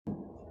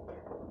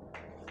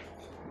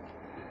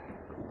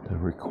the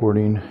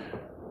recording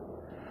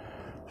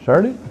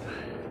started.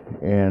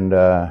 And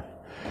if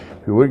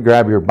you would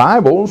grab your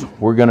Bibles,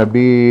 we're going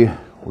to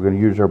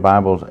use our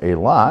Bibles a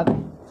lot,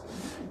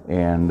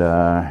 and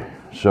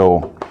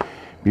so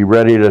be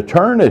ready to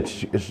turn.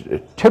 It's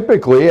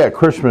typically at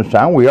Christmas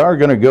time we are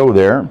going to go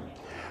there,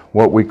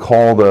 what we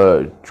call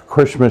the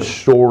Christmas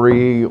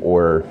story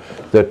or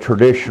the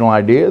traditional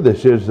idea.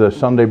 This is the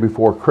Sunday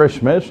before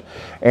Christmas,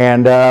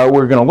 and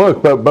we're going to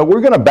look, but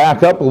we're going to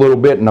back up a little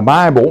bit in the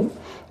Bible.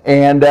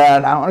 And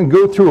I want to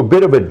go through a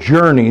bit of a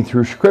journey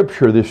through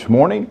Scripture this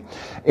morning.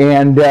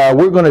 And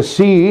we're going to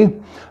see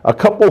a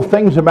couple of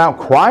things about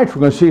Christ.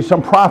 We're going to see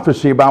some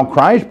prophecy about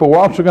Christ, but we're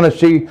also going to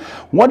see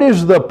what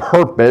is the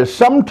purpose.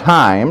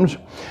 Sometimes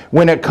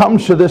when it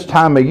comes to this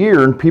time of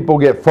year and people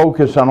get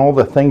focused on all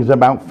the things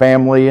about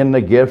family and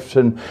the gifts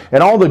and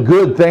all the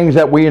good things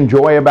that we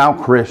enjoy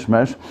about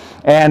Christmas,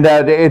 and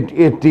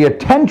the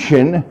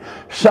attention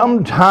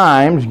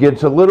sometimes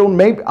gets a little,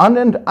 maybe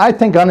I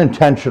think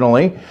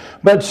unintentionally,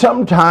 but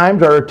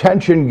sometimes our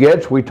attention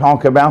we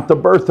talk about the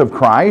birth of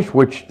Christ,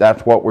 which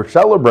that's what we're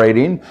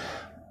celebrating,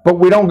 but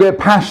we don't get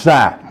past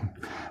that.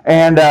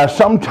 And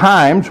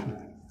sometimes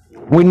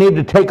we need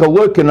to take a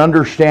look and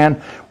understand,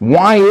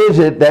 why is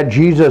it that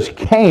Jesus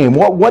came?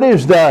 What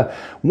is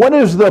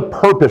the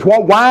purpose?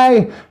 Why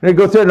did he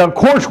go through it? And of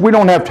course, we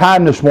don't have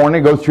time this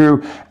morning to go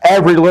through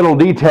every little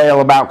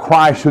detail about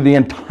Christ through the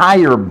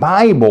entire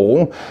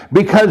Bible,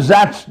 because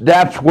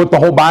that's what the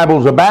whole Bible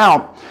is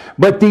about.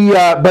 But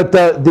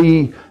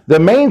the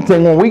main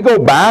thing, when we go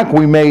back,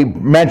 we may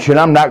mention,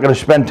 I'm not going to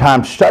spend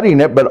time studying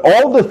it, but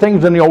all the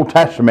things in the Old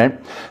Testament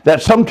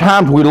that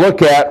sometimes we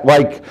look at,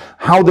 like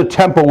how the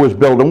temple was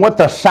built and what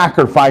the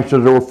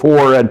sacrifices were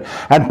for,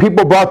 and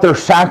people brought their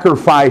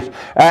sacrifice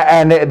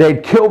and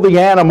they'd kill the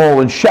animal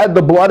and shed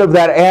the blood of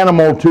that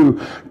animal to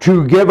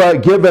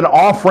give an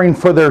offering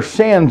for their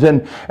sins.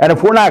 And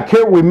if we're not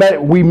careful,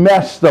 we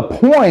miss the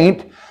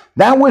point.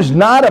 That was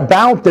not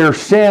about their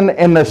sin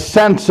in the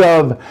sense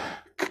of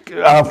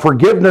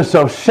forgiveness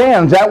of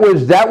sins. That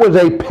was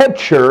a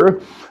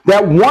picture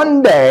that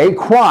one day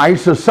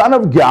Christ, the Son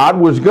of God,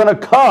 was going to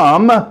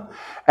come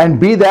and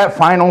be that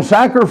final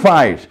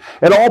sacrifice.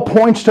 It all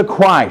points to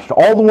Christ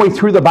all the way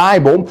through the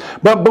Bible,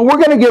 but we're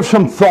going to give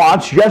some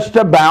thoughts just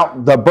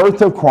about the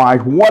birth of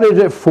Christ. What is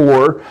it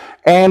for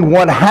and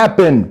what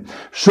happened?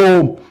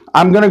 So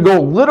I'm going to go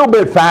a little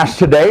bit fast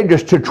today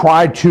just to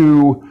try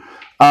to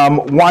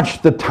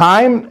watch the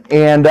time,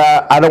 and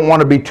I don't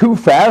want to be too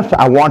fast.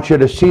 I want you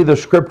to see the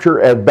Scripture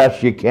as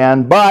best you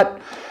can,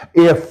 but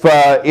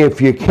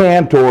if you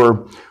can't,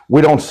 or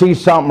we don't see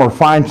something or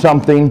find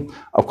something,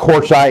 of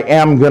course I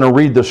am going to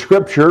read the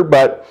Scripture.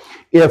 But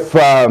if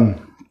you'll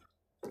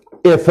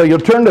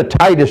turn to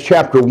Titus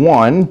chapter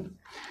 1,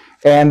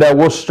 and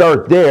we'll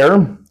start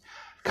there.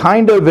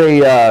 Kind of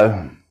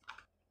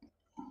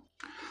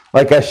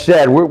like I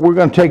said, we're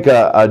going to take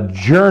a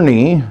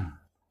journey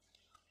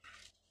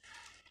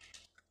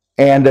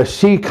and to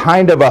see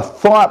kind of a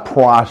thought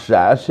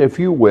process, if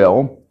you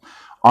will,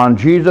 on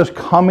Jesus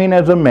coming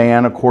as a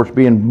man, of course,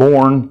 being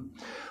born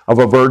of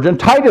a virgin.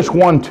 Titus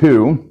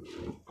 1:2,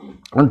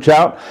 turns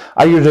out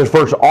I use this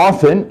verse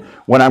often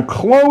when I'm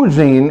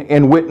closing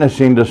and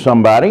witnessing to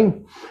somebody,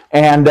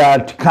 and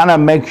to kind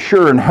of make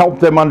sure and help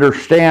them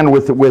understand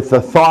with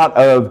the thought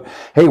of,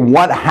 hey,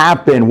 what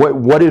happened?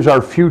 What is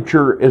our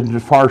future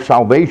as far as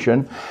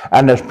salvation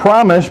and this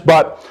promise?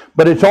 But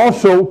it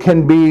also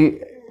can be,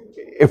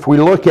 if we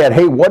look at,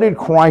 hey, what did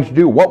Christ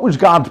do? What was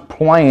God's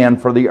plan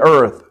for the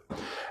earth?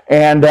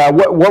 And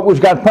what was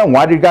God's plan?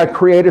 Why did God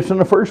create us in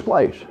the first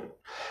place?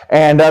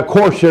 And of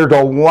course, there's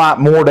a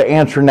lot more to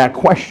answering that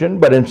question,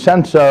 but in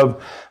sense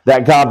of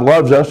that God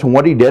loves us and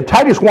what he did.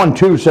 Titus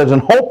 1:2 says, in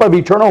hope of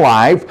eternal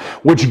life,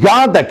 which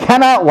God that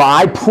cannot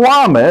lie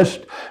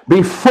promised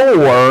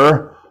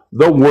before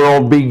the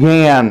world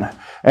began.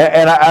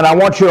 And I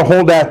want you to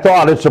hold that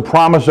thought. It's a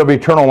promise of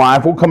eternal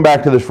life. We'll come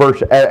back to this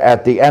verse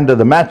at the end of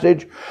the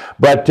message.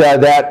 But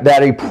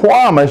that he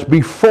promised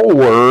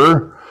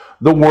before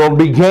the world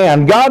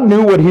began. God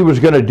knew what he was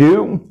going to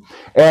do.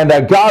 And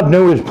God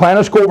knew his plan.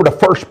 Let's go over to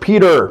 1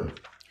 Peter.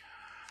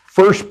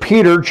 1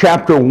 Peter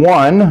chapter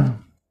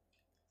 1.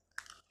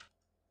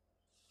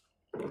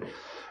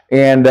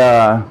 And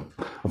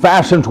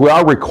fast, since we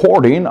are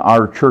recording,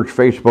 our church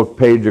Facebook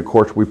page, of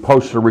course, we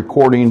post the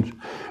recordings,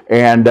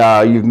 and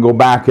you can go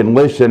back and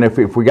listen. If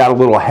we got a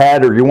little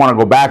ahead, or you want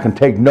to go back and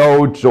take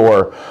notes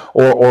or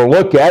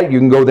look at it, you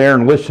can go there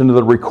and listen to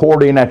the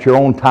recording at your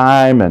own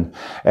time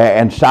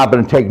and stop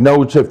and take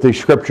notes if the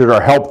scriptures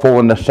are helpful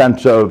in the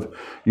sense of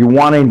you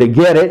wanting to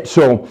get it.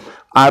 So,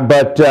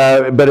 but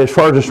as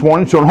far as this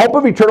morning, so in hope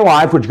of eternal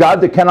life, which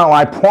God that cannot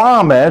lie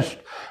promised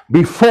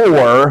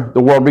before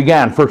the world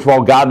began. First of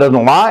all, God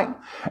doesn't lie.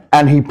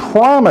 And he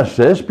promised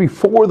this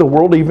before the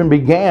world even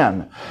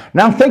began.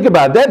 Now think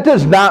about it. That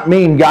does not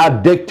mean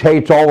God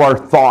dictates all our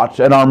thoughts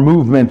and our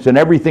movements and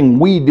everything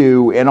we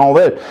do and all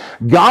that.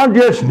 God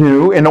just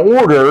knew in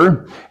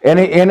order and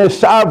in his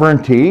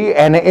sovereignty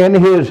and in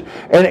his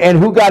and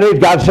who God is.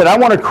 God said, I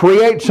want to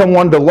create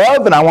someone to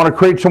love, and I want to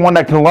create someone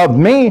that can love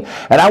me,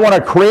 and I want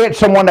to create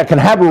someone that can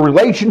have a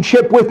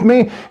relationship with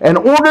me. In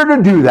order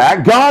to do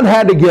that, God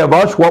had to give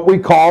us what we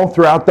call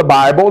throughout the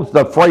Bible,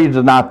 the phrase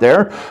is not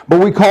there, but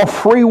we call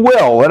free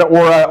will,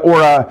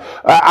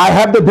 I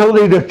have the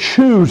ability to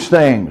choose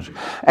things.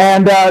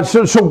 And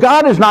so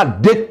God is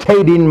not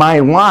dictating my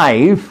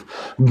life.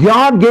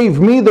 God gave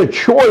me the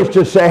choice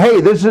to say, hey,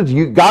 this is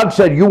you. God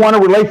said, you want a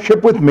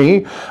relationship with me,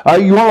 you want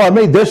to love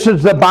me, this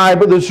is the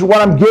Bible, this is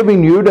what I'm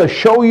giving you to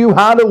show you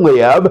how to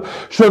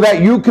live so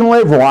that you can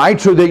live right,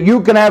 so that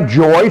you can have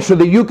joy, so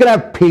that you can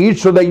have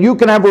peace, so that you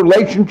can have a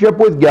relationship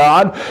with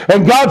God.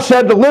 And God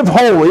said to live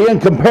holy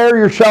and compare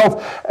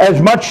yourself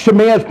as much to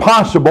me as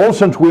possible,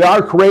 since we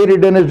are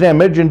created in his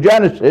image in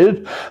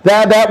Genesis,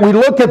 that we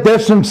look at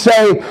this and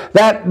say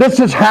that this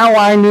is how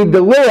I need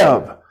to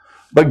live.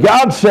 But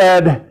God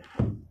said,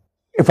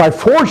 if I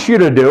force you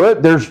to do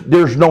it,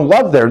 there's no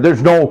love there.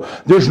 There's no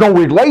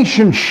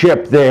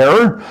relationship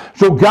there.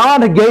 So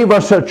God gave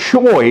us a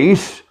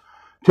choice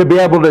to be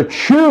able to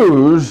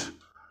choose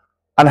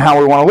on how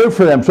we want to live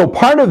for them. So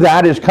part of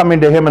that is coming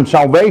to him in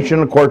salvation,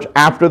 of course,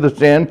 after the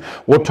sin.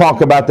 We'll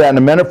talk about that in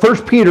a minute.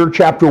 1 Peter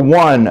chapter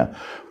 1.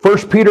 1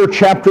 Peter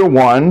chapter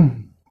 1.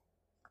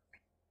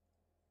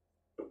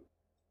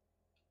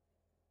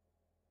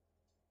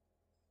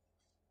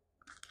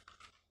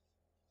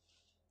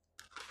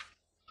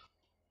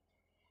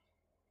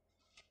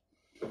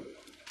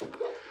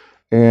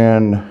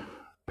 And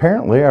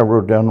apparently I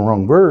wrote down the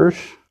wrong verse,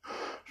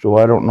 so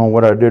I don't know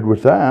what I did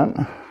with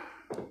that.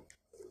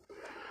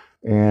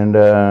 And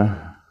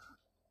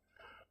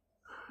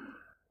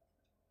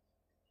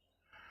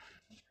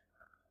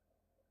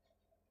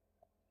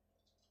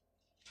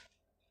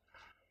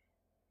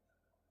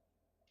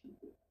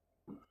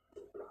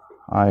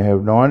I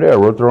have no idea. I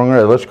wrote the wrong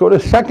verse. Let's go to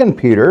 2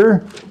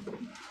 Peter.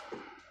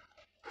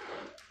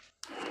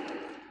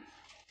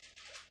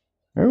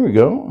 There we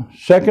go.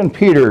 2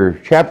 Peter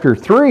chapter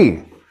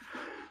 3.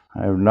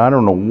 I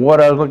don't know what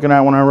I was looking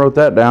at when I wrote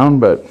that down,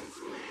 but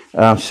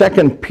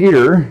 2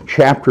 Peter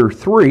chapter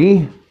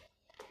 3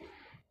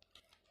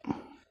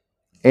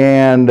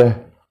 and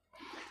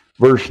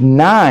verse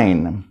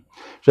 9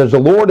 says, the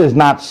Lord is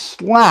not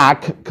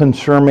slack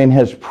concerning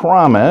his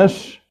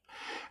promise,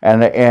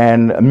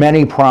 and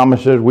many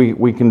promises,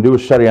 we can do a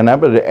study on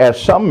that, but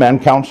as some men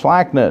count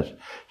slackness.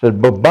 Says,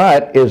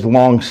 but is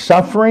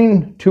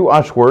long-suffering to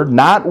usward,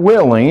 not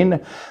willing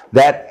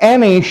that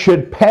any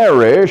should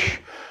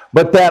perish,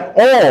 but that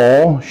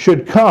all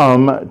should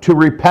come to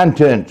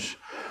repentance.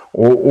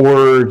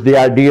 Or the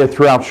idea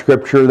throughout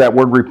Scripture, that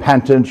word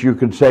repentance, you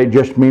could say,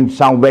 just means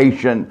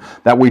salvation,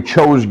 that we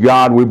chose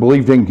God, we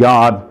believed in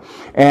God.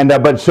 And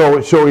but so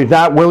he's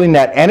not willing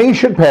that any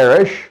should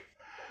perish,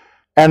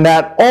 and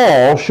that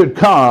all should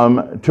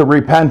come to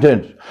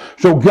repentance.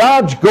 So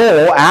God's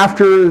goal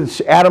after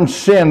Adam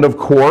sinned, of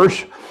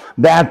course,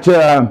 that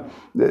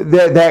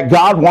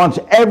God wants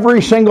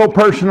every single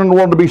person in the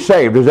world to be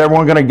saved. Is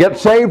everyone going to get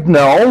saved?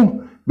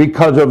 No,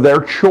 because of their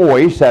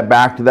choice. That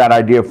back to that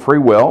idea of free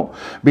will,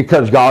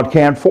 because God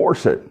can't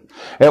force it.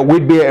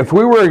 If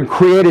we were a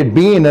created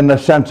being in the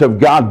sense of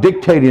God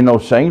dictating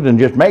those things and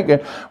just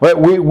making it,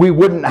 we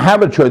wouldn't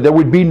have a choice. There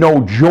would be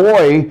no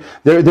joy.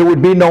 There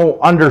would be no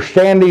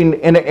understanding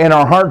in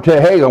our heart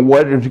to, hey,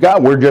 what is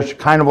God? We're just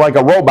kind of like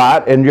a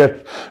robot and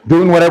just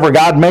doing whatever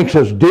God makes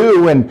us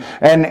do, and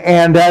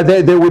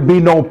there would be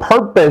no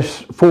purpose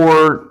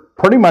for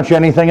pretty much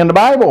anything in the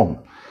Bible.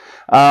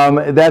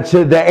 That's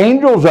it. The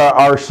angels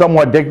are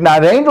somewhat now,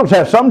 the angels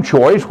have some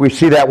choice. We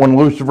see that when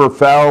Lucifer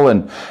fell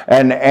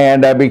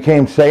and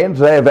became Satan.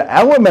 So they have an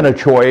element of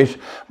choice,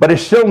 but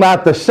it's still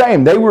not the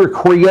same. They were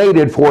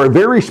created for a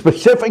very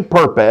specific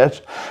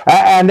purpose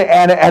and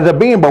as a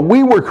being, but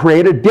we were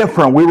created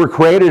different. We were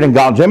created in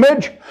God's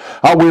image.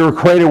 We were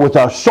created with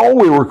a soul.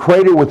 We were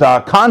created with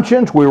a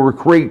conscience. We were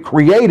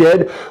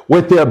created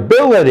with the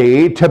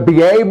ability to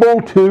be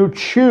able to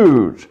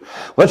choose.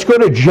 Let's go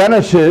to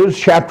Genesis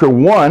chapter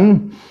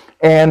 1,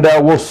 and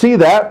we'll see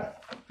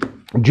that.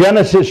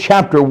 Genesis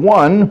chapter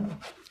 1.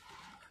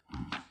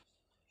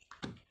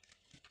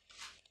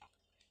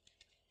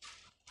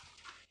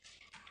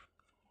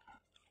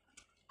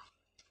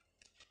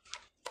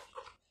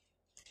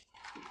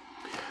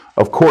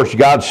 Of course,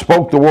 God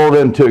spoke the world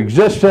into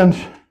existence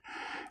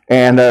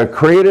and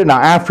created. Now,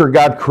 after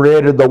God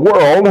created the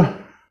world,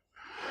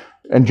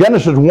 in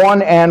Genesis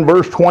 1 and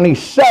verse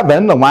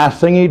 27, the last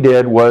thing he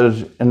did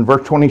was in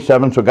verse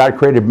 27, so God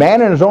created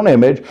man in his own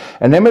image.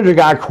 In the image of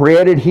God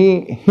created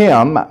he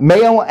him,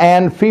 male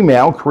and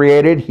female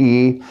created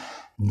he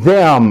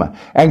them.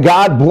 And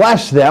God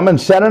blessed them and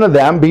said unto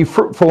them, Be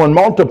fruitful and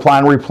multiply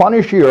and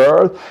replenish the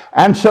earth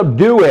and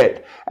subdue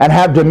it, and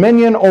have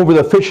dominion over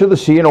the fish of the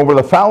sea and over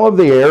the fowl of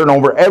the air and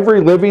over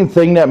every living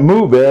thing that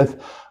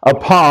moveth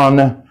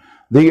upon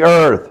the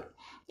earth.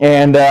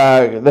 And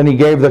then he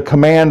gave the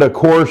command, of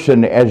course,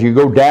 and as you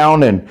go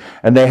down,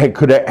 and they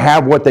could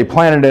have what they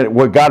planted,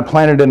 what God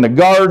planted in the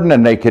garden,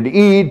 and they could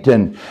eat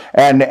and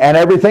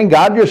everything.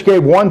 God just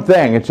gave one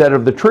thing. It said,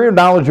 of the tree of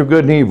knowledge of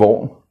good and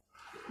evil,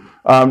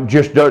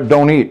 just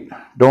don't eat.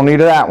 Don't eat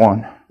of that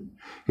one.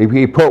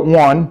 He put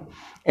one.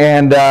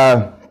 And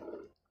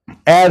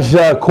as,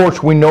 of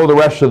course, we know the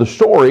rest of the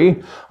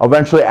story,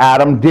 eventually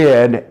Adam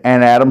did,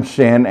 and Adam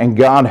sinned, and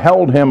God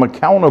held him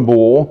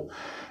accountable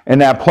in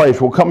that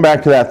place. We'll come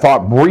back to that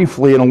thought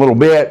briefly in a little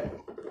bit.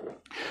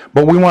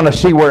 But we want to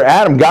see where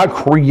God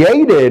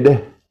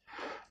created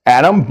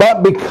Adam,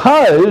 but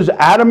because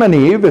Adam and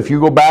Eve, if you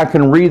go back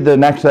and read the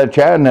next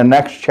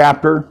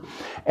chapter,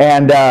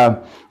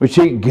 and we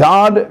see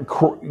God,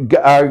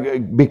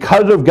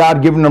 because of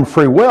God giving them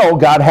free will,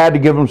 God had to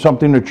give them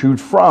something to choose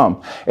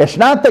from. It's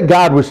not that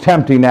God was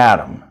tempting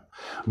Adam.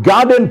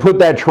 God didn't put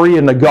that tree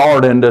in the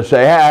garden to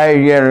say,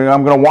 hey,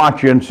 I'm going to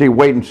watch you and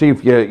wait and see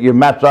if you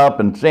mess up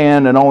and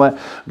sin and all that.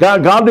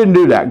 God didn't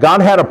do that.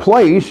 God had a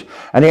place,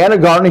 and he had a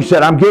garden. He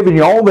said, I'm giving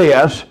you all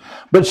this.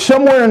 But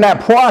somewhere in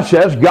that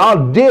process,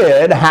 God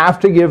did have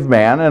to give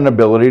man an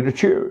ability to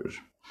choose.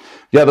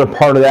 The other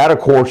part of that, of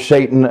course,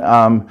 Satan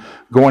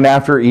going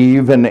after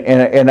Eve, and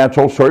that's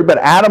the whole story. But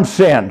Adam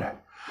sinned.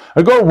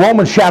 I go to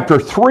Romans chapter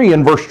 3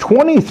 and verse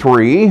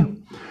 23,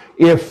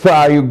 if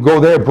you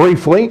go there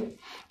briefly.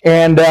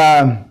 And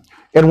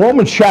in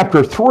Romans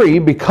chapter 3,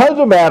 because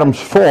of Adam's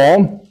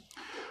fall,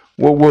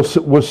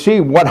 we'll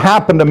see what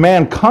happened to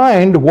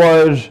mankind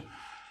was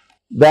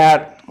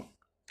that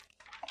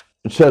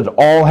it says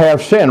all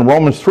have sinned.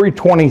 Romans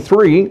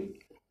 3:23,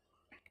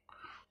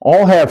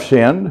 all have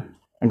sinned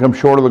and come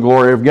short of the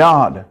glory of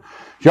God.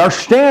 So our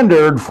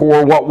standard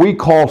for what we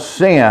call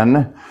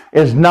sin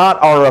is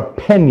not our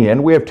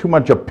opinion. We have too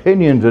much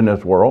opinions in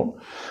this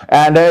world.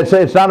 And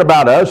it's not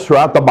about us.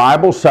 Throughout the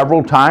Bible,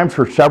 several times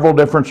for several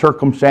different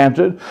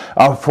circumstances,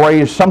 a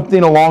phrase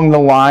something along the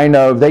line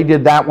of they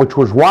did that which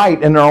was right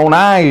in their own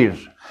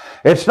eyes.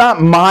 It's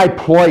not my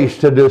place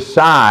to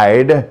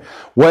decide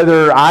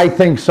whether I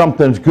think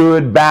something's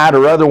good, bad,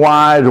 or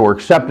otherwise, or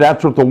accept.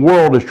 That's what the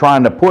world is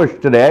trying to push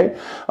today.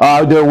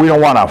 We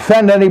don't want to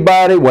offend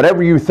anybody.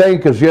 Whatever you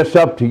think is just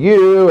up to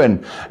you,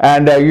 and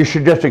you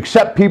should just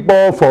accept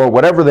people for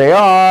whatever they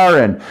are,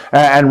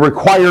 and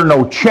require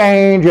no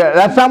change.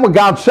 That's not what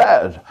God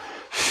says.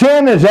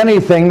 Sin is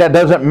anything that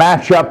doesn't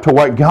match up to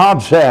what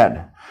God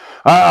said.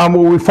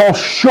 We fall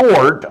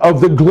short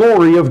of the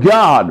glory of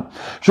God.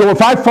 So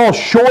if I fall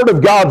short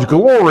of God's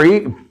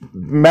glory,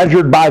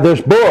 measured by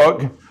this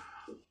book,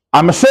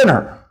 I'm a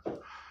sinner.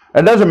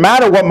 It doesn't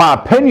matter what my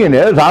opinion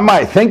is. I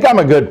might think I'm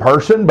a good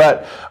person,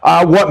 but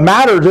what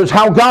matters is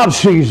how God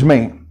sees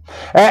me.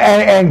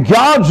 And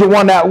God's the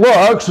one that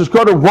looks. Let's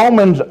go to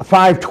Romans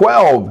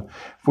 5:12.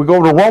 If we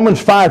go to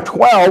Romans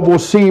 5:12, we'll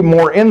see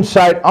more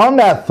insight on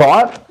that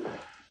thought.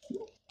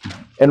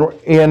 In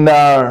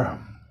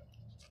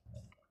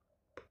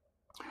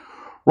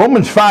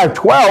Romans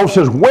 5:12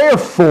 says,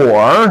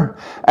 Wherefore,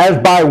 as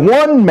by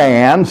one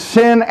man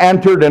sin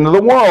entered into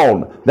the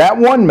world. That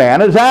one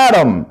man is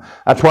Adam.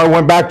 That's why I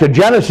went back to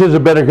Genesis a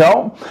bit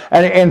ago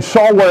and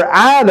saw where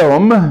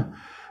Adam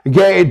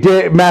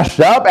messed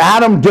up.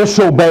 Adam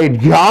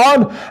disobeyed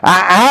God.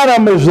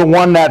 Adam is the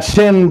one that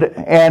sinned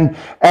and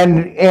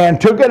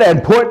took it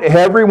and put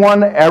every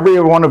one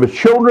of his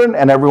children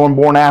and everyone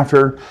born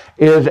after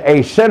is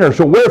a sinner.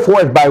 So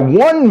wherefore, as by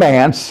one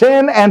man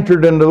sin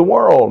entered into the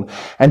world,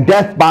 and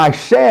death by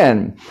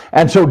sin.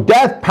 And so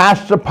death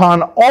passed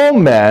upon all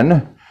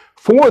men,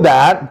 for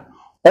that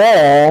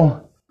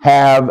all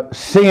have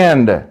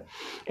sinned.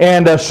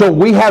 And so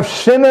we have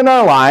sin in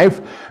our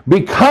life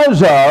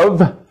because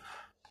of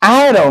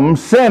Adam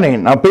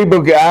sinning. Now,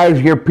 I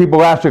hear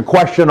people ask the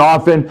question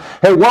often,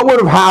 hey, what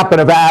would have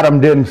happened if Adam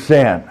didn't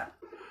sin?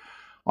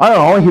 I don't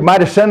know, he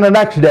might have sinned the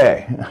next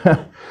day.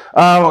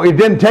 It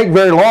didn't take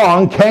very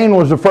long. Cain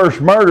was the first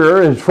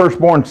murderer, his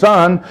firstborn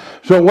son.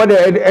 So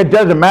it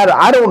doesn't matter.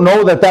 I don't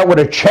know that would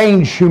have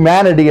changed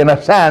humanity in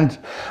a sense.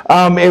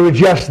 It was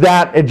just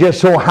that it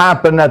just so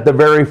happened that the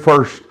very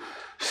first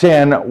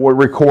sin were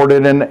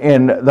recorded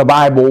in the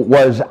Bible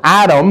was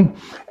Adam,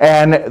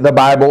 and the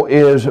Bible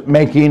is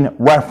making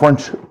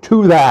reference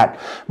to that.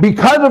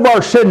 Because of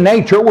our sin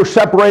nature, we're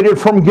separated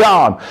from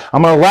God.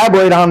 I'm going to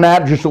elaborate on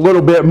that just a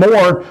little bit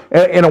more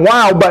in a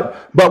while,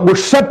 but we're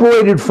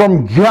separated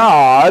from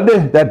God.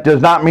 That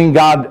does not mean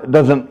God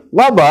doesn't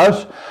love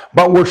us,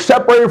 but we're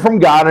separated from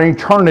God in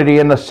eternity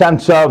in the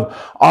sense of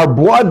our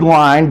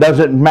bloodline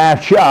doesn't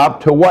match up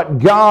to what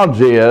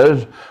God's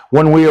is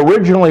when we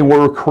originally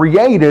were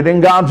created in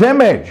God's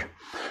image.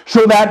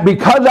 So that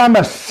because I'm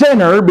a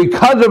sinner,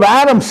 because of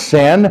Adam's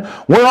sin,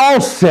 we're all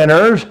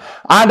sinners,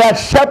 that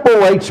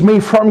separates me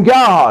from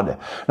God.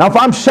 Now, if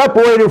I'm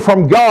separated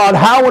from God,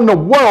 how in the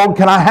world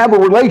can I have a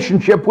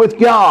relationship with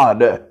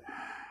God?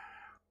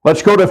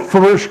 Let's go to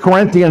 1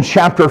 Corinthians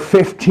chapter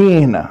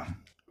 15.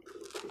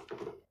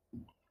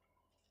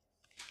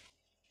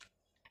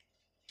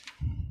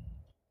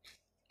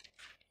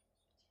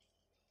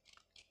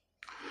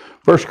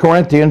 1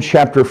 Corinthians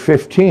chapter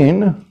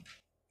 15.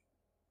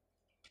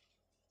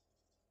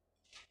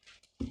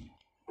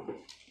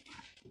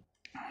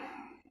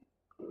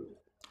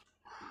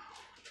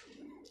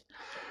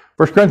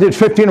 First Corinthians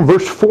 15 and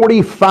verse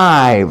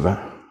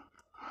 45.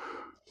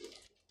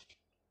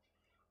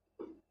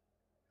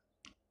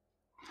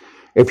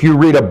 If you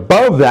read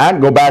above that,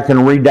 go back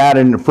and read that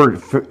in 1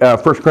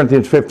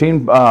 Corinthians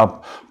 15.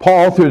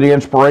 Paul, through the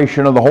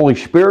inspiration of the Holy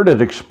Spirit, is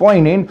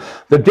explaining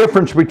the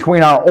difference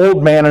between our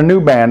old man and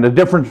new man, the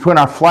difference between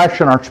our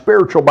flesh and our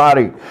spiritual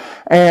body.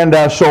 And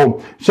so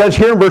it says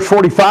here in verse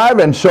 45,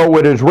 and so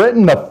it is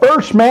written, the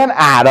first man,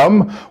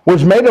 Adam,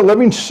 was made a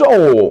living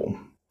soul.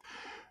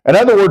 In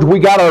other words, we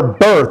got our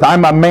birth.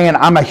 I'm a man,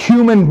 I'm a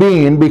human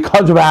being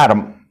because of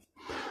Adam.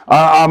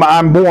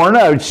 I'm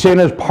born, sin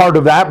is part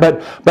of that,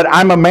 but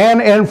I'm a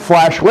man in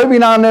flesh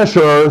living on this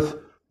earth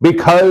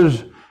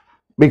because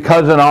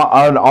an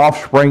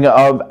offspring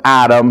of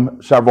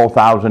Adam several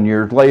thousand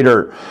years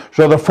later.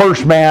 So the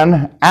first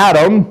man,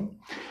 Adam,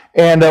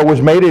 and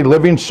was made a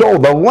living soul.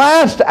 The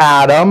last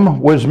Adam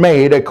was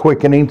made a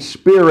quickening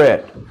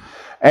spirit.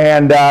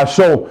 And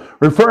so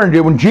referring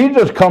to when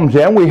Jesus comes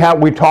in,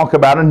 we talk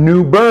about a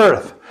new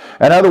birth.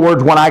 In other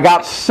words, when I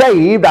got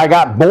saved, I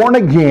got born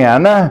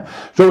again.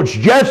 So it's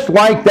just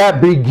like that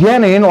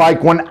beginning,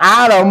 like when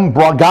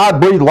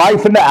God breathed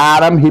life into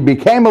Adam, he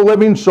became a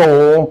living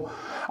soul.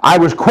 I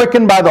was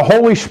quickened by the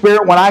Holy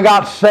Spirit when I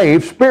got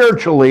saved.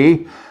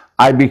 Spiritually,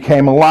 I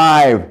became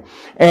alive.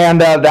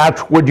 And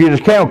that's what Jesus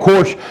came. Of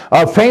course,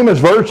 a famous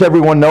verse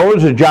everyone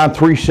knows is John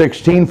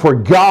 3:16. For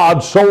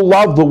God so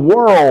loved the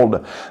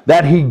world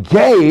that he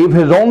gave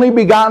his only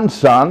begotten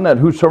Son, that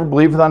whosoever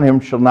believeth on him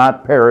shall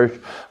not perish,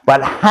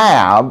 but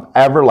have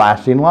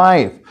everlasting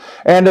life.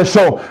 And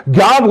so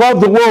God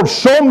loved the world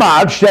so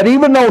much that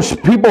even though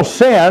people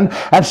sinned,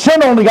 and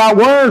sin only got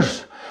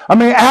worse. I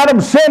mean, Adam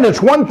sinned.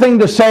 It's one thing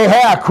to say,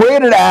 hey, I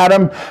created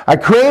Adam, I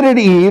created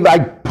Eve, I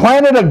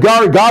planted a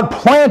garden. God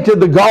planted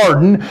the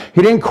garden.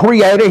 He didn't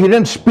create it. He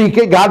didn't speak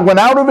it. God went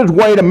out of his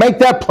way to make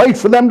that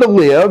place for them to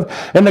live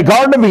in the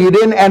Garden of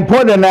Eden and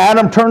put in.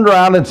 Adam turned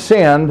around and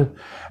sinned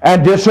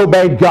and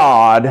disobeyed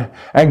God.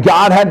 And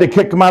God had to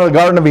kick him out of the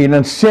Garden of Eden,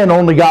 and sin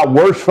only got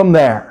worse from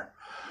there.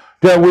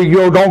 We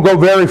don't go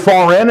very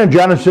far in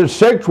Genesis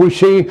 6, we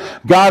see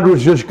God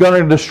was just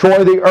going to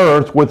destroy the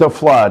earth with a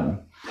flood.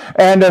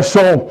 And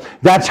so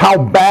that's how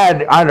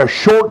bad, on a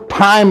short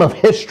time of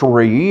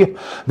history,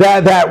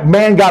 that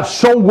man got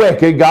so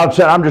wicked, God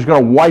said, I'm just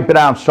going to wipe it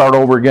out and start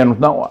over again with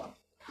Noah.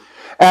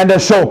 And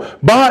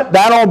but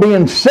that all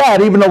being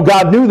said, even though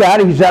God knew that,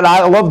 he said,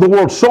 I love the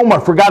world so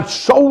much, for God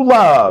so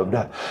loved.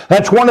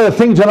 That's one of the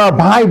things in our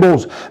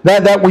Bibles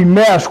that we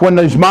miss when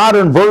these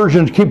modern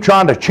versions keep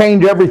trying to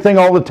change everything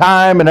all the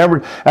time. And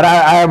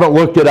I haven't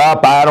looked it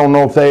up. I don't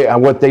know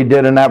what they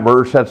did in that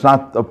verse. That's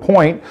not the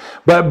point.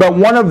 But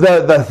one of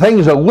the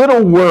things, the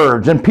little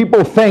words, and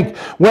people think,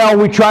 well,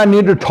 we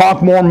need to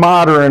talk more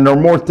modern or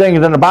more things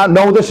than about.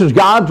 No, this is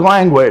God's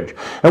language.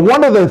 And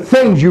one of the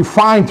things you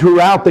find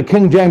throughout the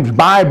King James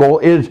Bible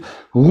is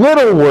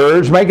little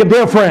words make a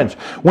difference.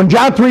 When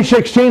John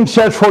 3:16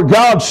 says, for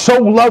God so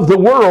loved the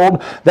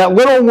world, that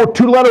little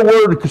two-letter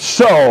word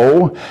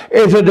so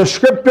is a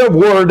descriptive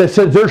word that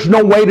says there's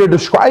no way to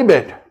describe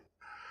it.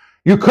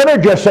 You could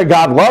have just said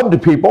God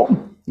loved people.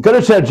 You could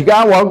have said,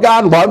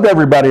 God loved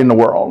everybody in the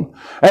world.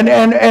 But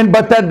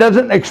that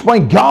doesn't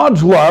explain.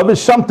 God's love is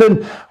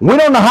something, we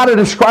don't know how to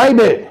describe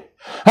it.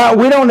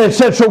 It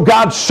says, so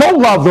God so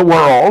loved the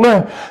world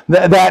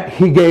that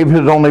he gave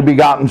his only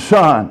begotten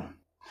Son.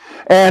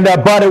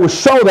 But it was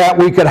so that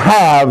we could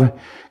have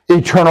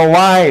eternal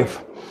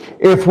life.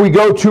 If we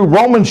go to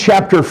Romans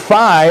chapter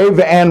 5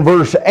 and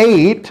verse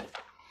 8,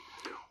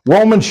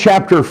 Romans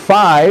chapter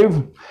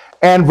 5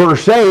 and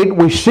verse 8,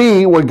 we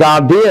see what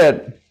God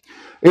did.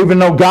 Even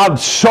though God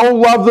so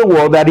loved the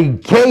world that he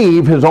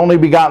gave his only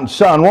begotten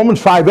Son.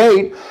 Romans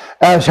 5:8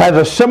 has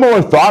a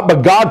similar thought,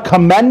 but God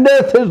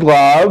commendeth his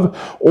love,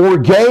 or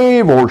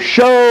gave, or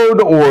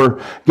showed, or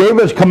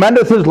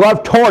commendeth his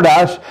love toward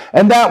us,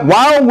 and that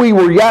while we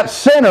were yet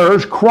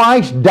sinners,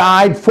 Christ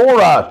died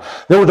for us.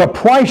 There was a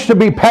price to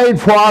be paid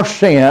for our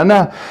sin,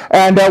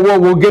 and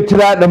we'll get to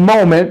that in a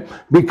moment.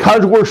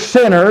 Because we're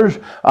sinners,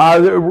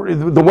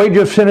 the wage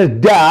of sin is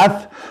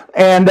death.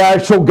 And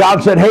so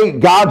God said,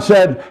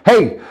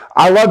 hey,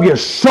 I love you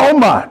so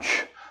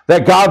much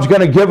that God's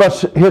going to give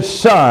us his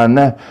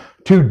Son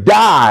to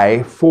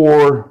die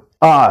for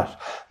us.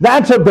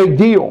 That's a big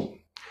deal.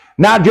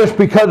 Not just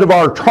because of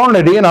our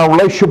eternity and our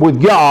relationship with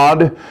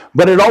God,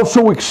 but it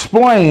also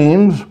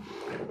explains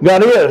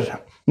God is.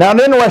 Now,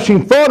 an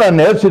interesting thought on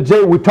this is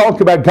that we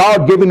talk about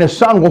God giving his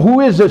Son. Well,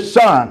 who is his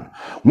Son?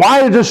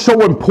 Why is this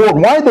so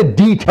important? Why are the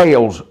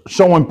details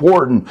so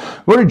important?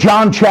 Go to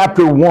John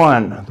chapter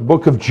 1, the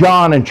book of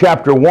John in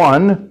chapter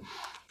 1.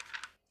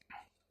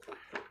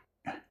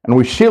 And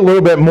we see a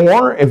little bit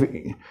more.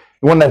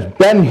 one that's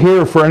been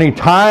here for any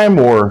time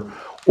or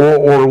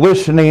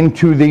listening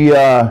to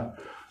the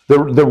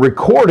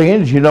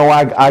recordings,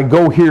 I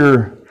go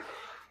here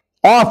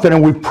often,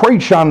 and we've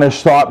preached on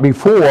this thought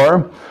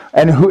before,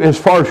 and as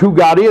far as who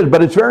God is,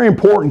 but it's very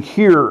important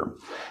here.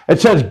 It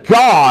says,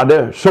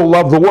 God so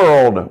loved the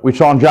world, we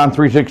saw in John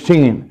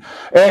 3:16.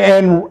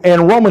 And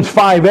in Romans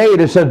 5:8,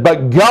 it says,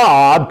 but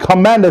God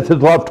commendeth his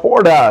love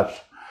toward us,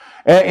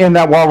 in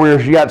that while we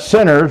were yet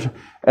sinners.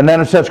 And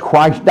then it says,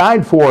 Christ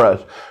died for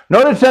us.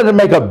 Notice it doesn't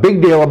make a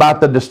big deal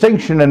about the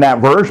distinction in that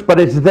verse, but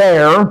it's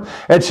there.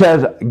 It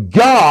says,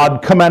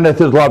 God commendeth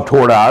his love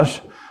toward us.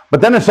 But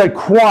then it said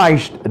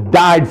Christ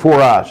died for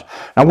us.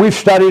 Now, we've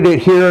studied it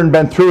here and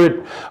been through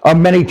it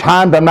many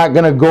times. I'm not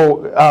going to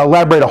go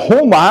elaborate a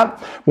whole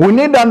lot. But we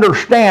need to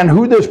understand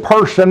who this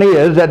person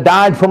is that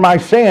died for my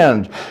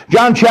sins.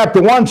 John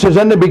chapter 1 says,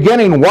 in the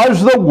beginning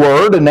was the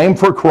Word, a name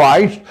for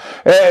Christ,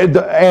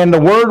 and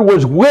the Word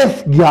was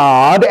with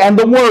God, and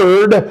the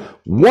Word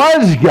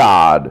was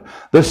God.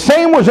 The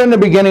same was in the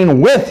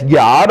beginning with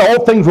God.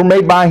 All things were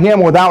made by him.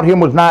 Without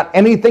him was not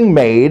anything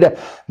made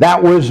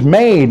that was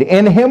made.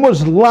 In him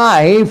was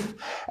life,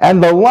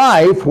 and the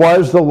life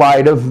was the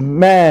light of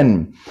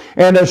men.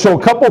 And so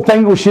a couple of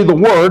things. We see the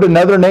Word,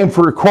 another name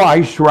for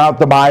Christ throughout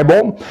the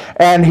Bible.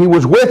 And he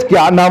was with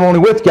God, not only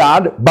with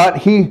God, but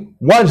he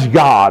was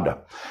God.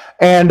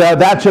 And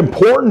that's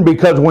important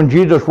because when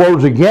Jesus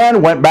rose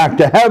again, went back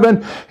to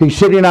heaven, he's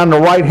sitting on the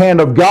right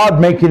hand of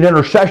God making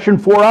intercession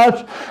for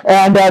us.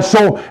 And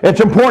so it's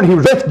important. He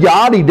was with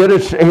God. He did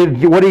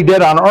what he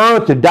did on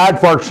earth. He died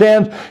for our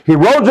sins. He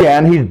rose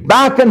again. He's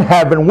back in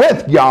heaven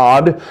with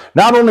God,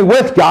 not only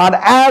with God,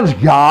 as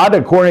God,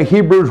 according to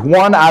Hebrews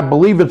 1, I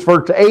believe it's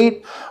verse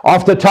 8,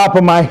 off the top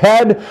of my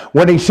head,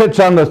 when he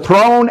sits on the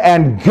throne,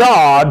 and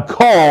God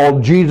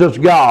called Jesus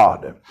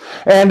God.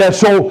 And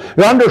so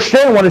you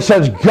understand when it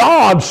says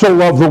God so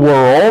loved the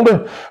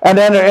world, and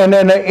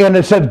then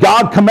it says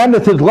God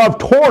commendeth his love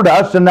toward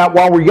us, and that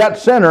while we're yet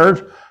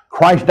sinners,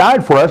 Christ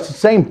died for us.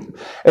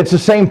 It's the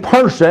same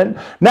person.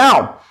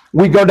 Now,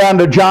 we go down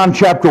to John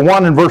chapter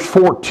 1 and verse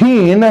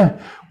 14,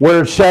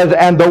 where it says,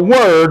 and the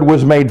Word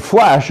was made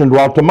flesh and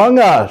dwelt among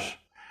us.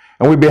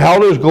 And we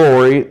beheld his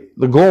glory,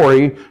 the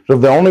glory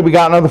of the only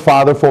begotten of the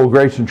Father, full of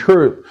grace and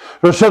truth.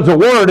 So it says the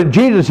Word, and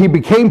Jesus, he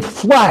became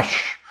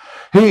flesh.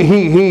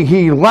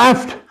 He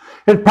left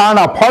his power,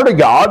 now part of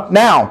God.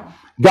 Now,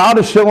 God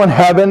is still in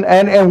heaven,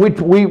 and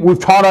we've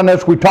taught on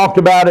this. We talked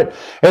about it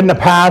in the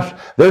past.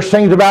 There's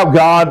things about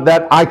God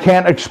that I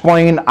can't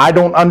explain. I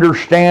don't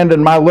understand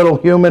in my little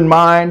human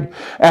mind,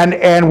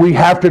 and we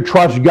have to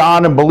trust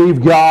God and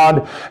believe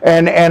God,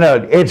 and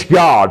it's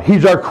God.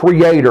 He's our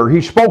creator.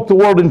 He spoke the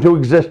world into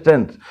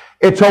existence.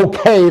 It's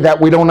okay that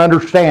we don't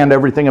understand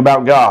everything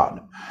about God.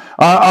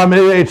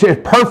 It's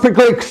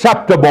perfectly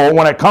acceptable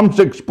when it comes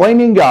to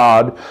explaining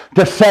God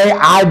to say,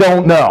 I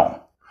don't know.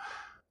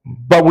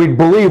 But we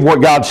believe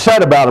what God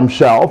said about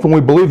himself, and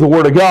we believe the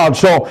Word of God.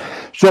 So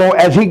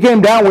as he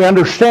came down, we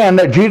understand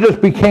that Jesus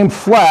became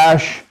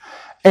flesh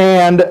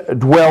and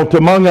dwelt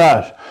among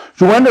us.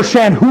 So we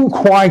understand who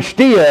Christ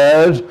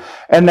is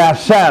in that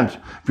sense.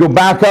 If you'll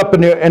back up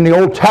in the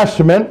Old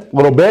Testament a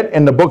little bit,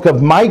 in the book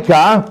of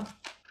Micah,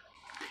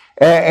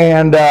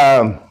 and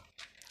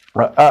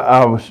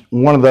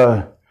one of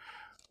the,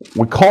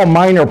 we call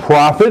minor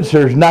prophets.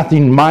 There's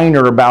nothing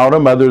minor about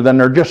them other than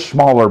they're just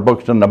smaller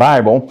books in the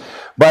Bible.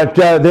 But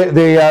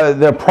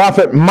the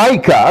prophet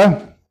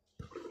Micah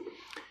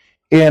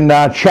in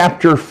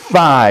chapter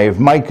 5,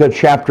 Micah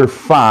chapter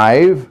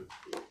 5,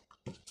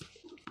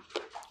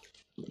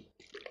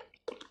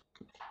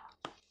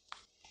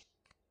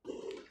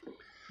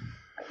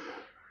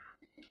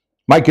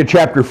 Micah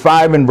chapter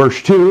 5 and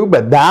verse 2,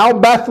 but thou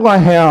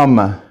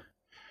Bethlehem,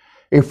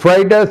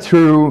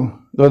 Ephrathah,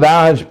 though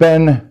thou hast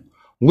been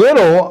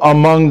little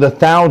among the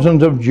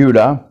thousands of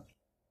Judah,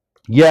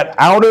 yet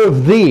out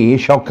of thee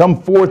shall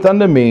come forth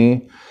unto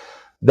me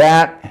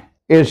that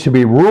is to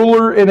be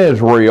ruler in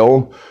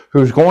Israel,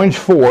 whose goings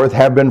forth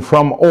have been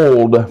from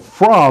old,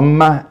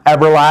 from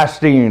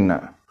everlasting.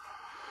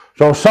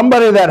 So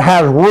somebody that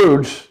has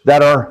roots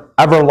that are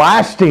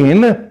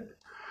everlasting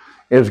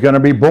is going to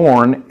be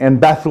born in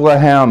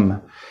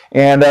Bethlehem.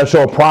 And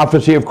so a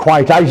prophecy of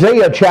Christ.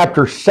 Isaiah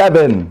chapter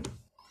 7.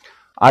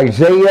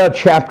 Isaiah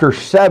chapter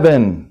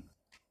 7.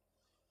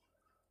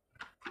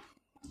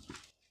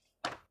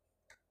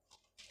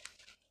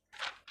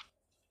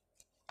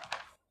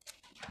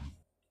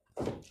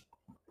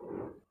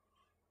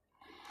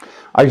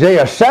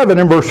 Isaiah 7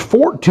 and verse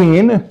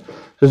 14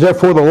 says,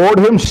 therefore the Lord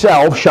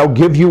himself shall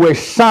give you a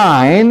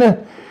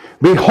sign.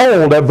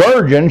 Behold, a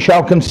virgin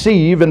shall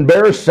conceive and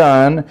bear a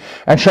son,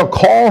 and shall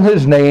call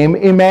his name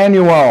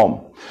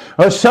Emmanuel.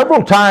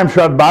 Several times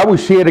throughout the Bible, we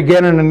see it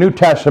again in the New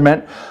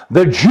Testament.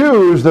 The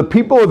Jews, the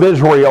people of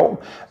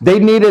Israel, they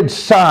needed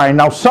sign.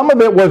 Now, some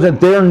of it wasn't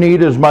their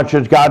need as much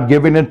as God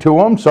giving it to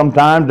them.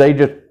 Sometimes they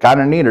just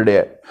kind of needed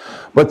it.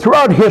 But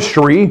throughout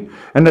history,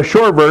 in the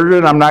short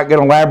version, I'm not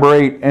going to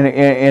elaborate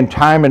in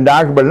time and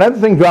doctrine, but another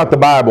thing throughout the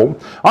Bible,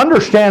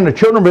 understand the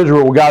children of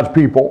Israel were God's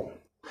people.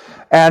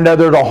 And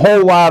there's a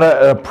whole lot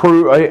of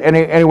proof.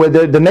 Anyway,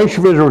 the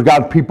nation of Israel is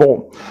God's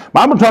people. The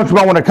Bible talks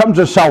about when it comes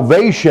to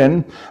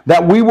salvation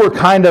that we were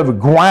kind of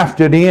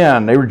grafted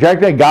in. They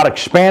rejected it. God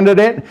expanded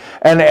it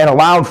and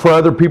allowed for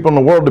other people in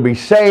the world to be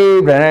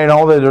saved. And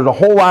all that. There's a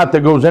whole lot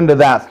that goes into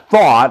that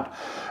thought.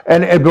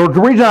 And the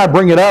reason I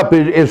bring it up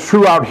is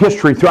throughout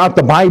history, throughout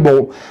the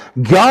Bible,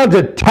 God's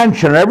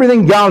attention,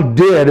 everything God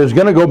did is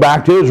going to go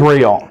back to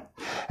Israel.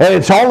 And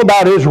it's all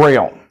about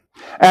Israel.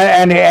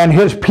 And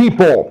his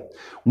people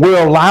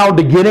were allowed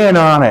to get in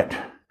on it.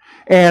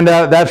 And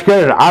that's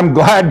good. I'm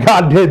glad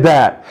God did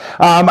that.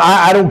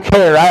 I don't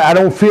care. I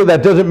don't feel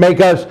that doesn't make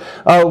us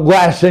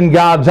less in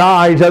God's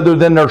eyes, other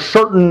than there's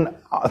certain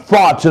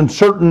thoughts and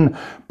certain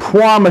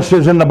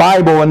promises in the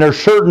Bible, and there's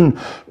certain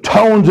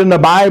tones in the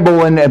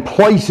Bible and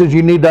places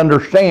you need to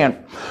understand.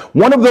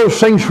 One of those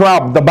things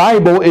throughout the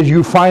Bible is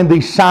you find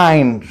these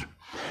signs.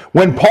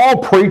 When Paul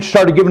preached,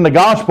 started giving the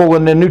gospel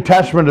in the New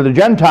Testament to the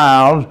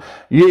Gentiles,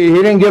 he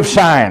didn't give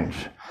signs.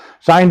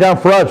 Signs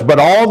out for us. But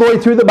all the way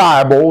through the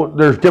Bible,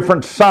 there's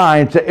different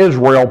signs to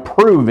Israel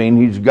proving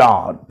he's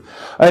God.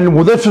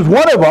 And this is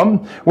one of them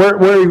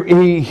where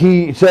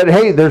he said,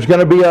 hey, there's going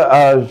to be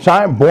a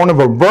sign, born of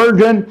a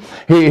virgin.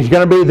 He's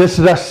going to be, this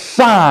is a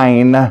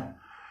sign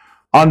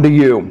unto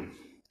you.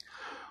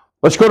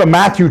 Let's go to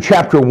Matthew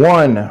chapter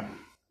 1.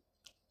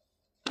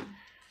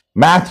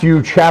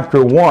 Matthew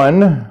chapter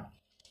 1.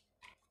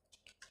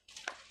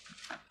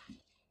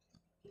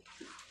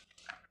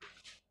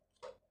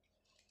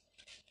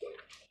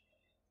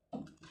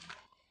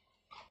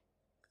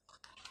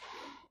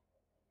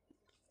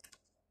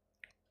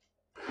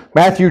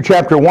 Matthew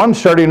chapter 1,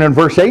 starting in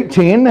verse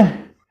 18.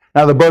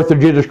 Now the birth of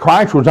Jesus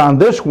Christ was on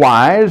this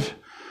wise,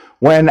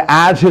 when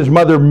as his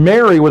mother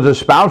Mary was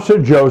espoused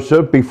to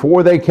Joseph,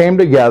 before they came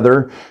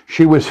together,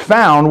 she was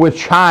found with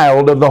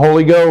child of the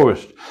Holy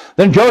Ghost.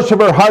 Then Joseph,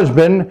 her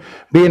husband,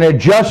 being a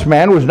just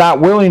man, was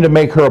not willing to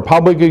make her a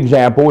public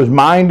example, was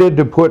minded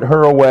to put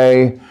her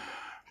away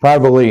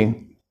privately.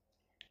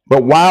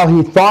 But while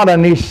he thought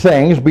on these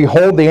things,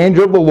 behold, the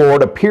angel of the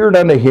Lord appeared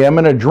unto him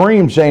in a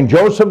dream, saying,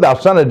 Joseph, thou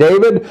son of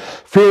David,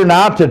 fear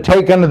not to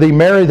take unto thee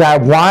Mary thy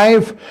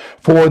wife,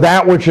 for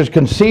that which is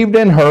conceived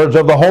in her is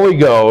of the Holy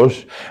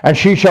Ghost, and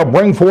she shall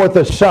bring forth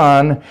a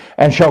son,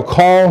 and shall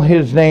call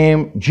his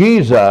name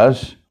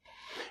Jesus,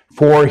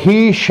 for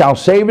he shall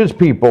save his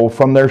people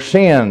from their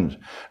sins.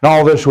 And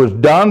all this was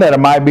done that it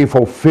might be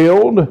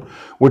fulfilled,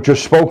 which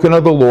was spoken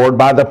of the Lord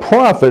by the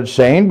prophet,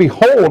 saying,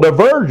 behold, a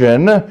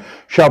virgin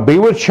shall be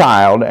with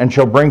child, and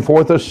shall bring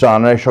forth a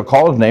son, and they shall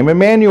call his name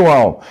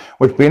Emmanuel,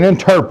 which being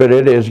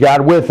interpreted is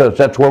God with us.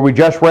 That's where we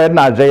just read in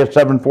Isaiah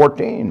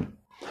 7:14.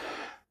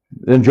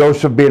 Then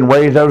Joseph, being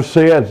raised out of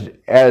sin,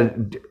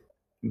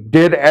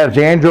 did as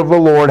the angel of the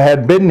Lord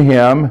had bidden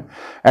him,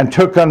 and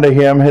took unto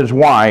him his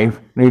wife,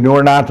 and he knew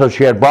her not till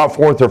she had brought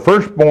forth her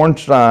firstborn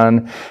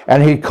son,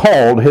 and he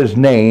called his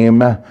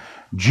name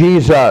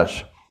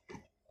Jesus.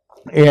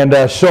 And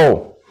I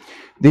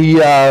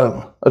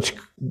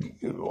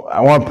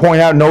want to point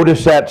out,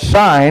 notice that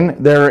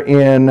sign there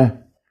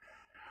in,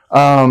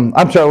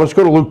 let's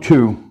go to Luke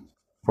 2,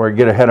 before I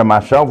get ahead of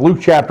myself. Luke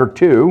chapter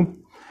 2,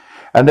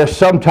 and this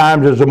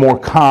sometimes is a more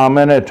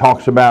common, it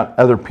talks about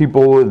other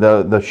people,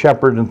 the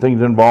shepherds and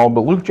things involved,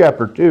 but Luke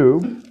chapter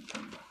 2,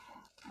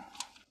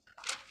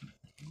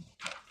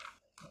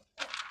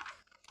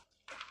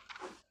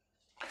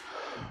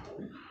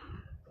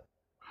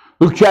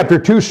 Luke chapter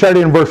 2,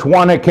 starting in verse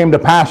 1, it came to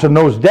pass in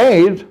those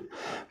days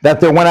that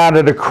there went out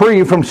a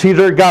decree from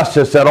Caesar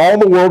Augustus that all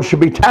the world should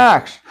be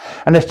taxed.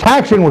 And this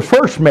taxing was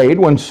first made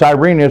when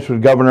Cyrenius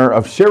was governor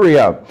of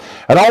Syria.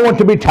 And all went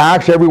to be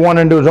taxed, everyone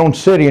into his own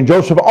city. And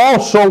Joseph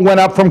also went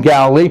up from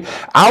Galilee,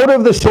 out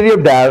of the city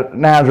of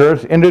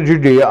Nazareth, into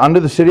Judea, unto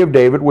the city of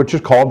David, which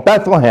is called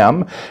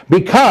Bethlehem,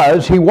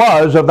 because he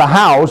was of the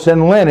house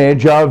and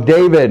lineage of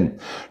David,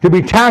 to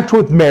be taxed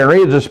with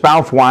Mary, his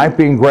espoused wife,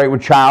 being great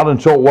with child.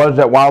 And so it was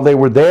that while they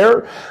were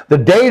there, the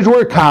days were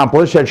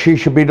accomplished that she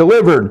should be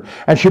delivered.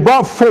 And she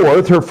brought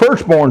forth her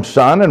firstborn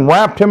son, and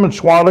wrapped him in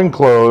swaddling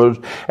clothes,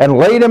 and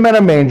laid him in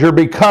a manger,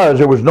 because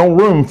there was no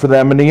room for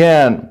them in the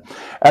inn.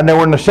 And there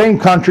were in the same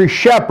country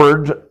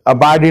shepherds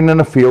abiding in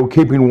the field,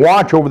 keeping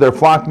watch over their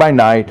flock by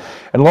night.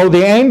 And lo,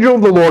 the angel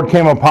of the Lord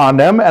came upon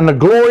them, and the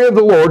glory of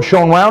the Lord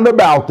shone round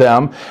about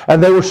them,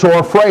 and they were sore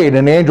afraid.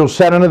 And the angel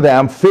said unto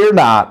them, fear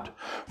not,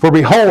 for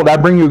behold, I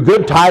bring you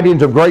good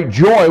tidings of great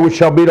joy, which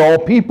shall be to all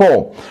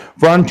people.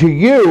 For unto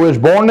you is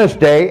born this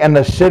day in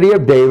the city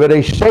of David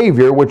a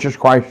Savior, which is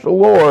Christ the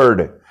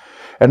Lord.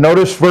 And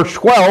notice verse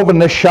 12,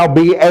 and this shall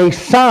be a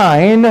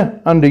sign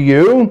unto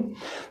you,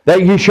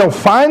 that ye shall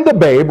find the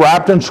babe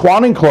wrapped in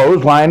swaddling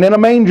clothes, lying in a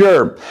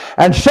manger.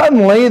 And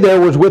suddenly there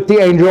was with the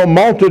angel a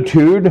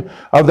multitude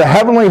of the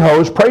heavenly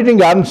host, praising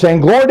God and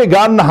saying, glory to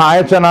God in the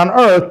highest, and on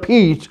earth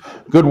peace,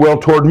 goodwill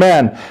toward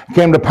men. It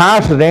came to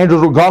pass, as the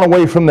angels were gone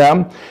away from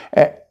them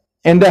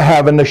into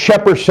heaven, the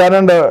shepherds said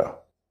unto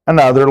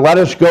another, let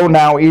us go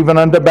now even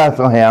unto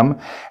Bethlehem,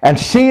 and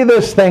see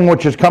this thing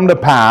which is come to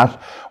pass,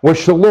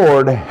 which the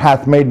Lord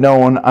hath made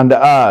known unto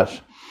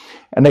us.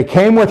 And they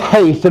came with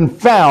haste and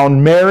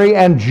found Mary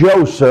and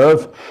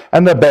Joseph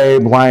and the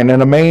babe lying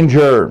in a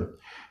manger.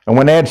 And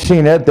when they had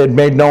seen it, they'd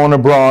made known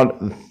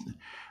abroad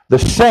the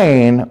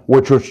saying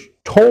which was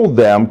told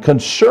them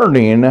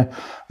concerning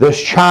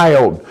this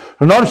child.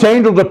 So notice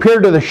angels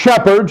appeared to the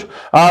shepherds.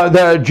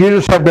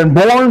 Jesus had been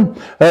born.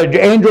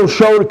 Angels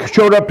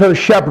showed up to the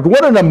shepherds.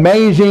 What an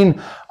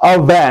amazing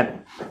event.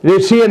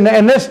 You see, in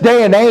this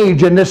day and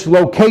age, in this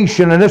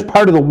location, in this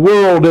part of the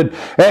world,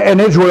 in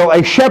Israel,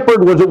 a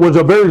shepherd was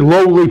a very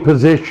lowly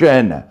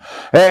position.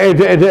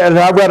 And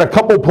I've read a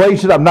couple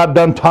places. I've not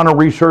done a ton of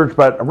research,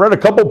 but I've read a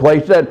couple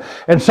places that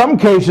in some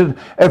cases,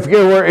 if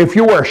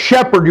you were a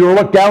shepherd, you were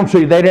looked down, so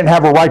they didn't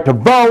have a right to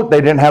vote.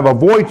 They didn't have a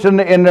voice in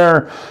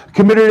their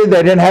community.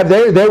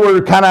 They were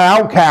kind of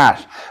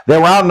outcasts. They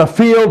were out in the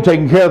field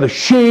taking care of the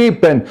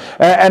sheep, and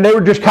they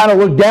were just kind of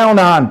looked down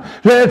on.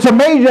 So it's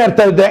amazing that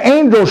the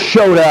angels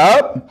showed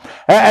up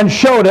and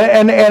showed it,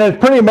 and it's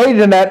pretty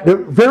amazing that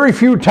very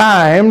few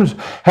times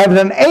has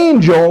an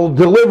angel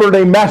delivered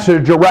a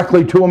message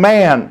directly to a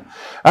man.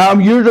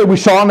 Usually we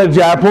saw an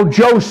example of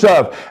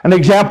Joseph, an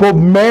example of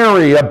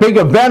Mary. A big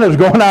event is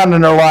going on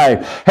in her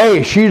life.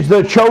 Hey, she's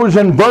the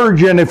chosen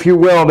virgin, if you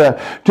will,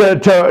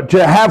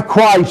 to have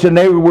Christ, and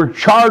they were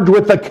charged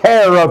with the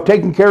care of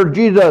taking care of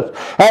Jesus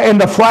in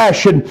the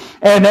flesh, and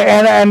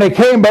they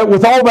came, but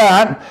with all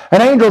that,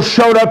 an angel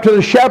showed up to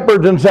the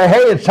shepherds and said,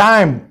 hey, it's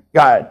time,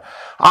 God.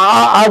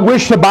 I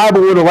wish the Bible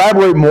would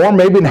elaborate more.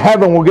 Maybe in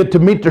heaven we'll get to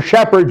meet the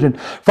shepherds and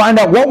find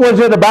out what was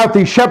it about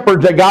these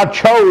shepherds that God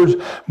chose.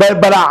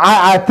 But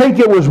I think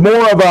it was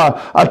more of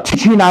a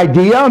teaching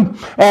idea.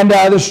 And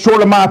this is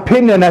sort of my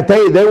opinion that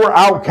they were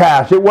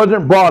outcasts. It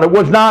wasn't broad. It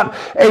was not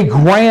a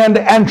grand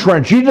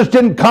entrance. Jesus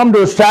didn't come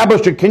to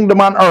establish a kingdom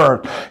on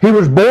earth. He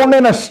was born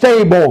in a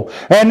stable,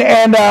 and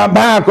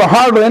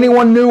hardly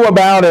anyone knew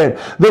about it.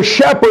 The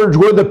shepherds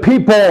were the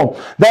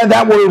people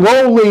that were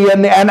lowly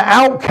and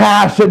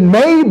outcasts, and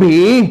maybe,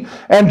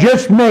 and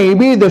just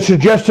maybe, this is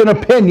just an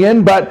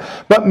opinion, but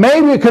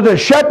maybe because the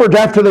shepherds,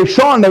 after they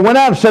saw him, they went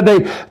out and said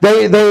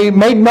they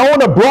made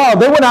known abroad.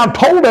 They went out and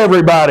told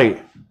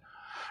everybody.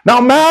 Now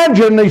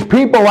imagine these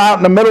people out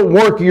in the middle of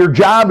work. Your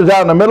job is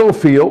out in the middle of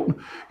the field.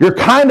 You're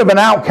kind of an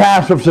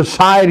outcast of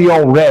society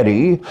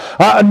already.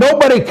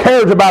 Nobody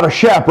cares about a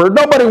shepherd.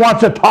 Nobody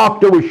wants to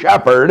talk to a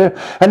shepherd.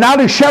 And now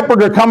these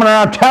shepherds are coming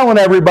around telling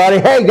everybody,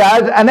 hey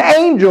guys, an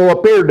angel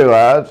appeared to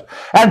us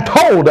and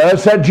told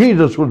us that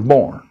Jesus was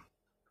born.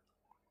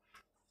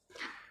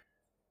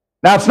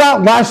 Now it's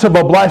not less of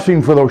a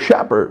blessing for those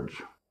shepherds.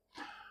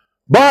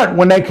 But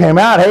when they came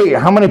out, hey,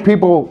 how many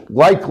people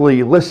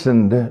likely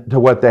listened to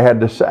what they had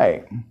to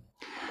say?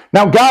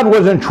 Now, God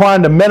wasn't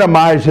trying to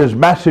minimize his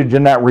message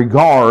in that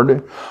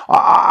regard.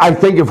 I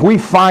think if we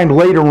find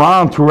later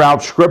on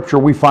throughout Scripture,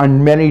 we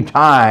find many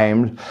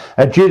times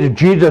that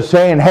Jesus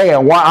saying, hey,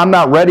 I'm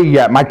not ready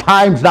yet. My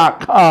time's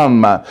not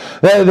come.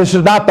 This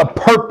is not the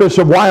purpose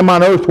of why I'm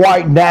on earth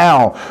right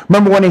now.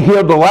 Remember when he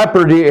healed the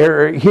leper,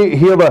 he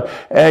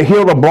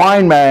healed a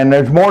blind man.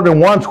 There's more than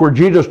once where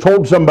Jesus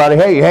told somebody,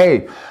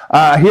 hey,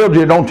 healed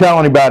you, don't tell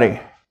anybody.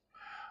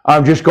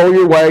 Just go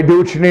your way, do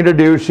what you need to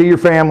do, see your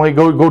family,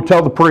 go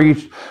tell the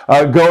priest,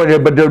 but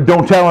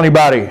don't tell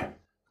anybody.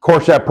 Of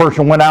course, that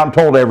person went out and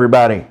told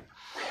everybody.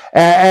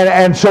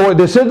 And so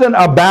this isn't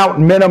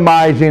about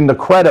minimizing the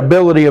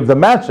credibility of the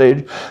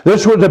message.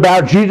 This was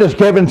about Jesus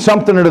giving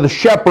something to the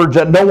shepherds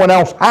that no one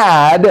else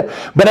had,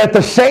 but at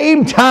the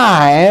same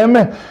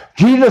time,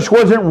 Jesus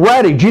wasn't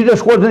ready.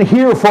 Jesus wasn't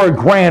here for a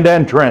grand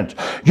entrance.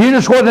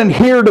 Jesus wasn't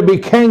here to be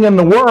king in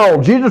the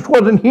world. Jesus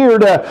wasn't here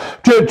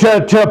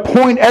to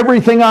point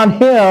everything on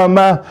him.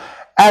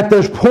 At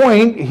this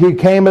point, he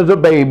came as a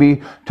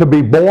baby to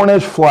be born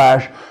as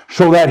flesh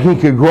so that he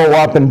could grow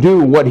up and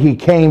do what he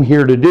came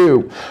here to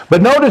do.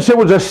 But notice it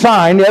was a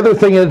sign. The other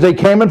thing is they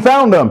came and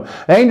found him.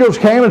 Angels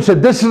came and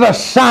said, this is a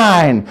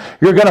sign.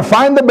 You're going to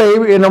find the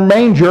baby in a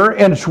manger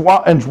and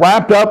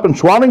wrapped up in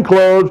swaddling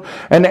clothes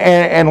and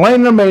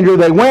laying in a manger.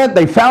 They went,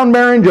 they found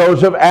Mary and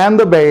Joseph and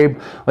the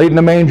babe laid in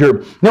the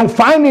manger. Now,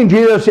 finding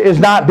Jesus is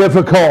not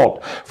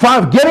difficult.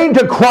 Getting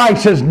to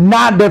Christ is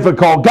not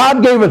difficult.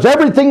 God gave us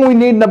everything we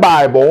need in the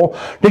Bible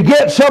to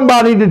get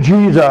somebody to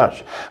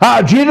Jesus.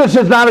 Jesus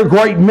is not a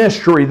great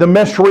mystery. The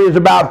mystery is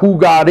about who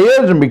God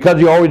is, and because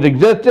he always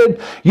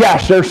existed,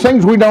 yes, there's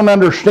things we don't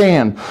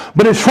understand.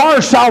 But as far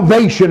as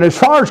salvation, as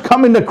far as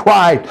coming to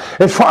Christ,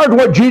 as far as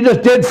what Jesus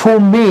did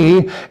for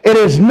me, it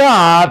is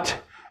not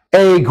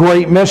a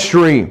great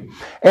mystery.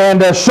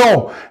 And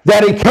so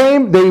that he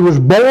came, that he was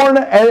born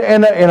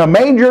in a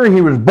manger,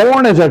 he was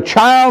born as a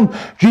child.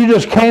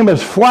 Jesus came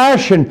as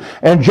flesh, and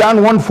John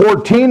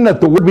 1:14, that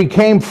the Word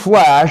became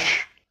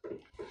flesh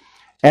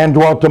and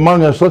dwelt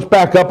among us. Let's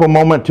back up a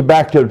moment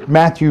back to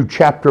Matthew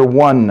chapter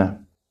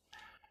 1.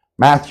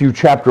 Matthew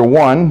chapter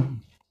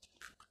 1.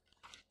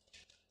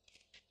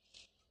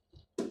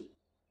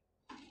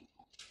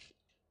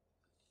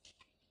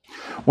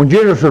 When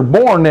Jesus was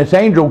born, this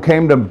angel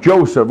came to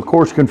Joseph. Of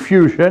course,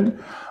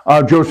 confusion.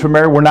 Joseph and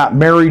Mary were not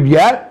married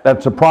yet.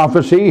 That's a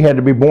prophecy. He had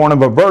to be born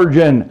of a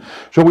virgin.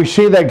 So we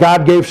see that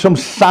God gave some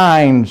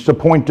signs to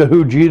point to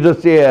who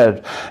Jesus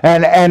is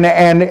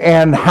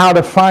and how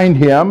to find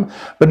him.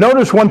 But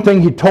notice one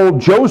thing he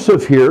told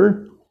Joseph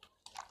here.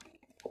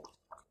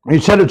 He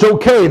said, it's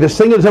okay. This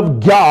thing is of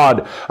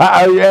God.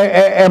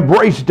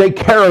 Embrace it. Take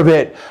care of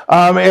it.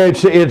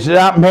 It's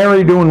not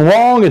Mary doing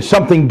wrong. It's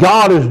something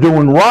God is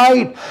doing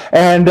right.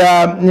 And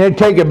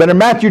take it. But in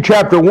Matthew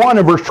chapter 1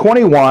 and verse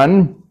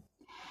 21,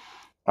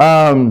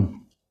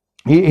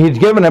 he's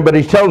given it, but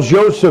he tells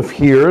Joseph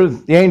here,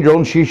 the angel,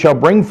 and she shall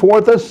bring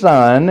forth a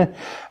son,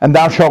 and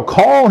thou shalt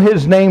call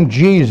his name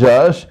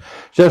Jesus. It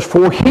says,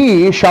 for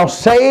he shall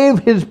save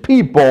his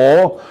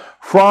people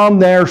from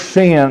their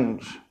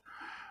sins.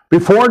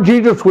 Before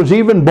Jesus was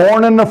even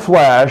born in the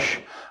flesh,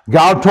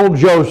 God told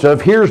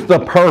Joseph, here's the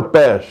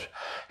purpose.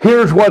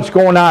 Here's what's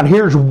going on.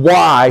 Here's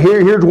why.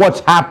 Here's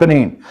what's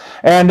happening.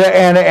 And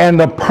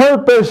the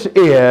purpose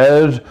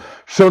is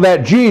so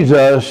that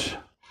Jesus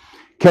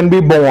can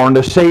be born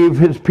to save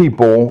his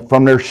people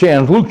from their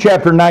sins. Luke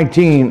chapter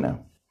 19.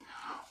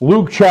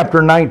 Luke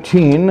chapter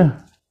 19.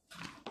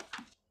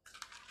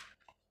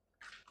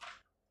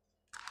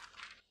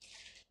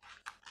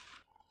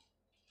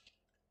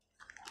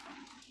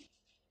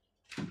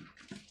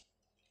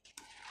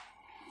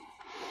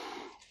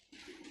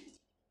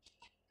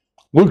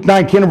 Luke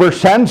 19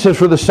 verse 10 says,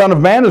 for the Son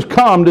of Man is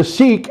come to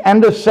seek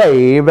and to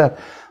save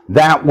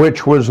that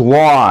which was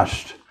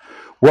lost.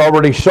 We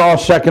already saw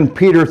 2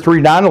 Peter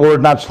 3:9, the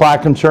Lord not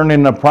slack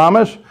concerning the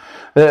promise,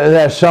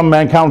 that some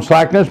men count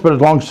slackness, but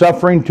is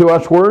long-suffering to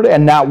usward,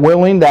 and not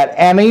willing that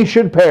any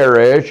should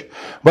perish,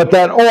 but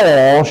that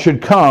all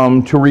should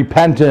come to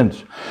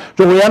repentance.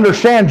 So we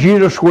understand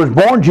Jesus was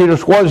born.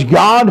 Jesus was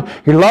God.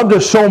 He loved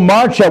us so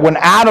much that when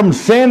Adam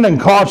sinned and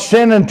caused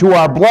sin into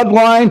our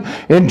bloodline,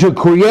 into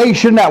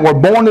creation, that we're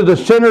born as a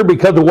sinner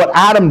because of what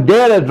Adam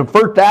did as the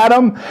first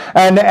Adam,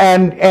 and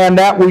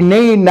that we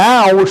need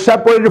now, we're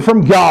separated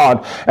from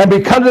God. And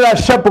because of that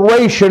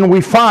separation,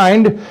 we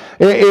find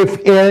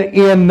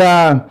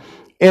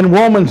in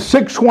Romans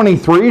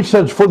 6:23, it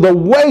says, for the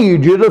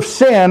wages of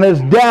sin is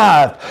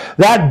death.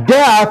 That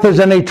death is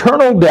an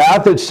eternal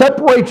death. It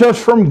separates us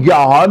from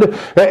God.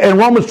 In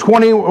Revelation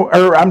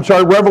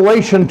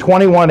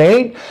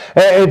 21:8,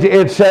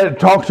 it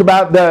talks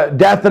about the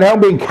death and hell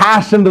being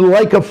cast into the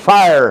lake of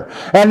fire.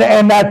 And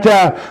that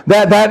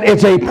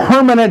it's a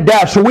permanent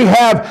death. So we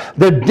have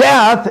the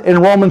death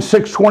in Romans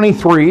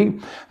 6:23,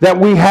 that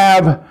we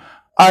have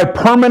a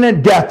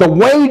permanent death. The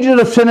wages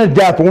of sin is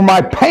death, or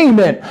my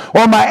payment,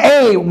 or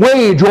my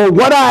wage, or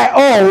what I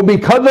owe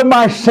because of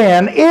my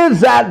sin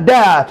is that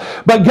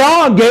death. But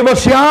God gave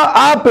us the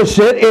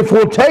opposite if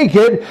we'll take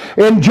it.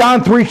 In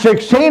John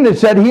 3:16, it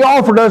said he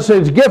offered us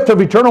his gift of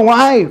eternal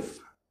life.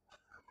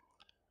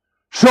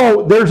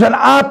 So there's an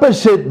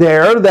opposite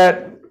there,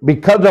 that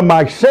because of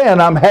my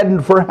sin, I'm heading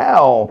for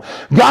hell.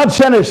 God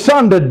sent his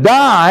son to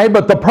die,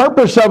 but the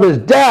purpose of his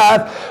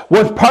death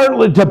was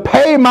partly to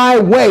pay my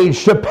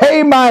wage, to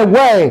pay my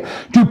way,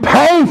 to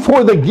pay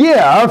for the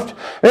gift.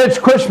 It's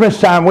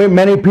Christmas time.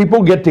 Many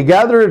people get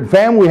together in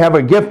family. We have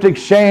a gift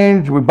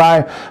exchange. We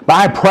buy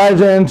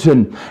presents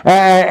and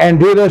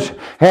do this.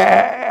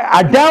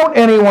 I doubt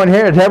anyone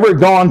here has ever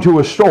gone to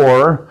a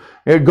store.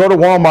 Go to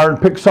Walmart and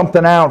pick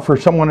something out for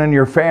someone in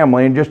your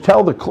family and just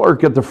tell the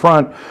clerk at the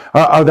front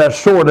of that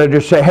store to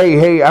just say,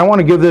 hey, I want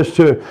to give this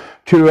to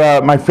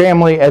my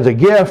family as a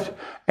gift,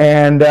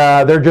 and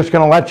they're just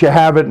going to let you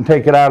have it and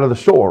take it out of the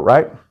store,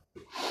 right?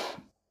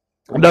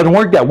 It doesn't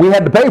work that way. We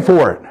had to pay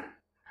for it.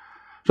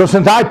 So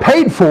since I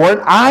paid for it,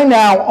 I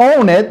now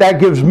own it. That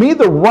gives me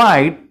the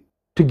right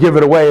to give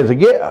it away as a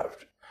gift.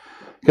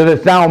 Because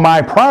it's now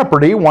my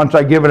property once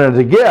I give it as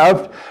a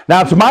gift.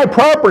 Now it's my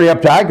property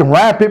up to I can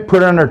wrap it,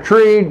 put it on a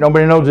tree,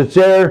 nobody knows it's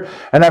there,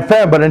 and that's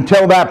fair. But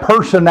until that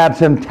person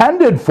that's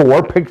intended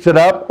for picks it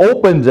up,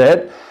 opens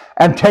it,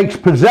 and takes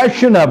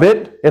possession of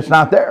it, it's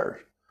not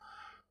theirs.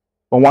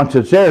 But once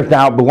it's theirs,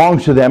 now it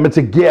belongs to them. It's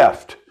a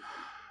gift.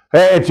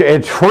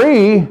 It's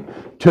free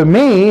to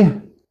me,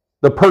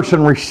 the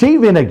person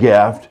receiving a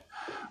gift,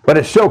 but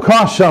it still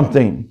costs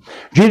something.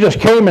 Jesus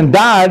came and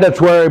died.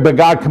 That's where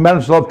God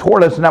commended his love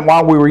toward us, and that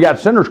while we were yet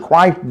sinners,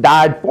 Christ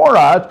died for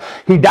us.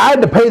 He died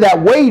to pay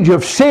that wage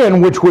of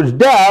sin, which was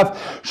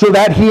death, so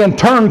that he in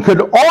turn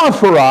could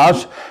offer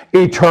us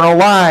eternal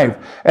life.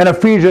 And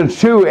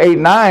Ephesians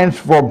 2:8-9,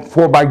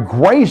 for by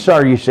grace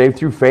are ye saved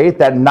through faith,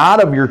 that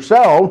not of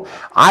yourselves.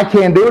 I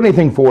can't do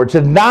anything for it. It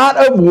says, not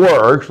of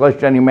works,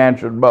 lest any man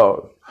should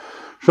boast.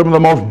 Some of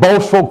the most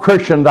boastful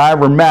Christians I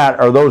ever met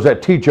are those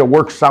that teach a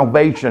works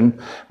salvation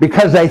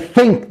because they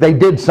think they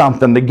did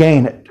something to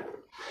gain it.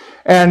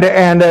 And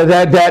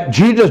that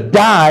Jesus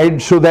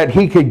died so that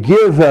he could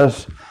give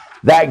us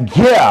that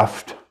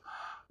gift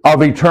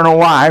of eternal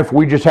life.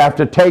 We just have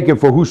to take it.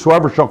 For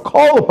whosoever shall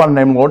call upon the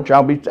name of the Lord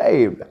shall be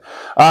saved.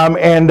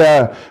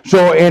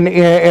 So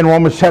in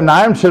Romans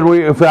 10:9 it says,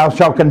 if thou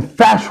shalt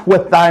confess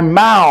with thy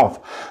mouth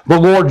the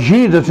Lord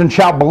Jesus and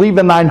shalt believe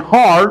in thine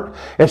heart,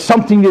 it's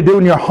something to do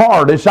in your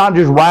heart. It's not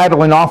just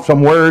rattling off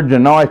some words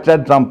and, I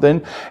said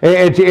something.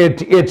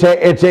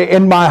 It's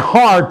in my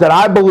heart that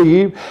I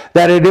believe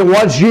that it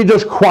was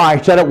Jesus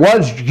Christ, that it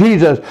was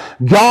Jesus.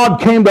 God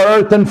came to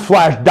earth in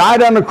flesh,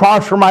 died on the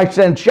cross for my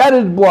sins, shed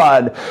his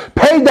blood,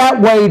 paid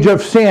that wage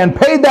of sin,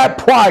 paid that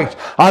price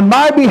on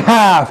my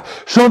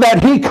behalf so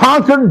that he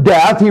conquered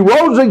death, he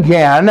rose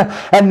again,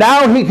 and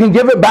now he can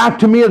give it back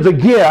to me as a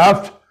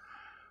gift.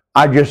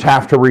 I just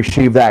have to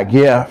receive that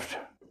gift.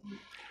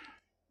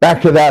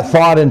 Back to that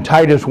thought in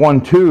Titus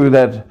 1:2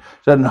 that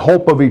said, in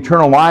hope of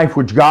eternal life,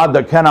 which God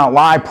that cannot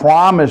lie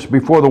promised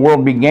before the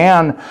world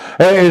began.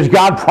 Is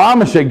God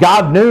promised it.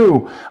 God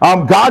knew.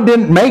 God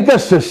didn't make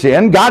us to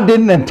sin. God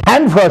didn't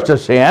intend for us to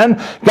sin.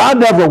 God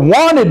never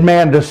wanted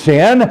man to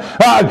sin.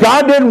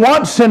 God didn't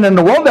want sin in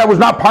the world. That was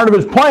not part of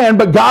his plan,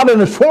 but God in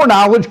his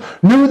foreknowledge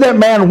knew that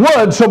man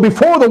would. So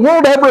before the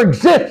world ever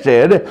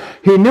existed,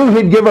 he knew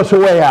he'd give us a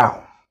way out.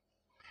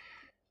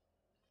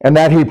 And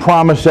that he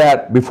promised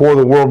that before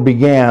the world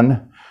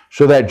began,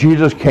 so that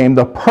Jesus came.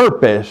 The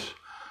purpose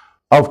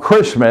of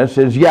Christmas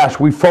is, yes,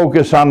 we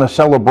focus on the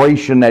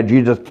celebration that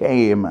Jesus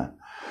came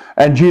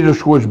and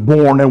Jesus was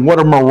born. And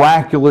what a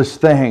miraculous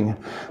thing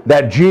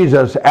that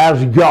Jesus,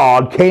 as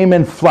God, came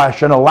in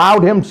flesh and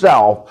allowed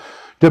himself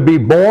to be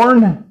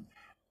born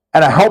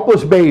and a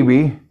helpless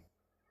baby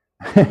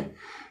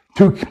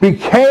to be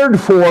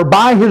cared for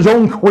by his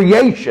own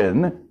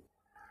creation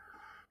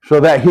so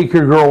that he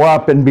could grow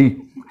up and be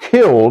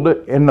killed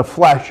in the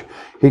flesh.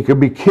 He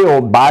could be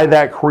killed by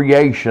that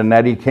creation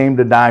that he came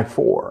to die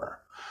for.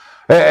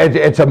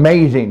 It's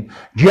amazing.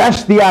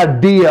 Just the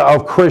idea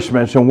of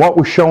Christmas and what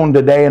was shown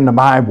today in the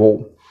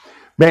Bible,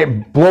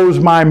 it blows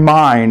my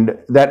mind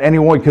that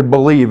anyone could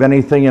believe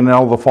anything in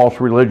all the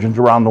false religions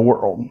around the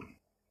world.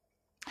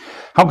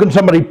 How can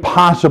somebody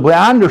possibly,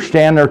 I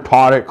understand they're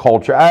taught at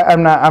culture,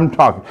 I'm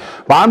talking,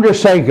 but I'm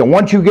just saying,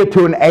 once you get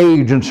to an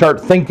age and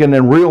start thinking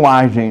and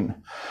realizing,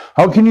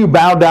 how can you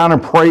bow down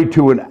and pray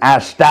to a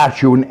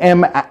statue,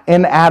 an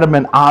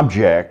inanimate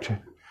object,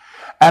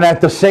 and at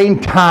the same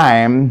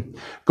time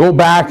go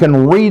back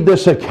and read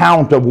this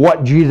account of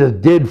what Jesus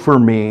did for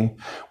me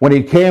when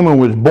he came and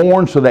was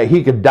born so that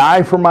he could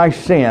die for my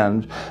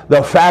sins?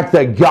 The fact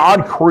that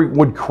God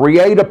would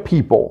create a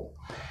people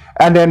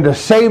and then to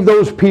save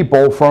those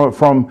people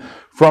from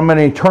an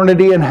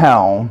eternity in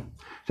hell.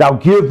 I'll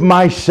give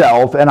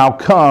myself and I'll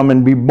come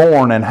and be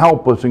born and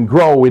help us and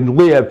grow and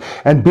live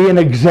and be an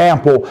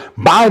example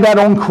by that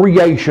own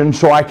creation,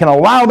 so I can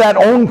allow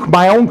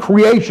my own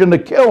creation to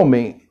kill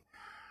me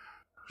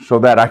so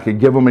that I could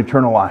give them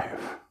eternal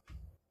life.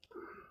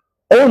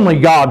 Only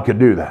God could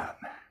do that.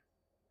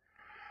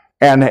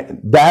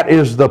 And that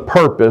is the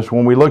purpose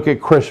when we look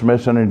at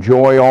Christmas and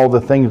enjoy all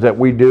the things that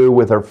we do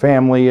with our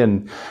family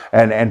and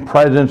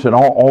presents and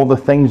all the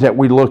things that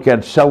we look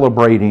at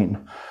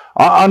celebrating.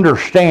 I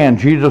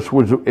understand Christmas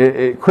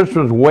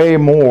was way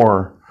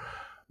more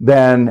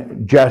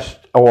than just,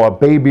 a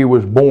baby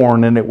was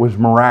born and it was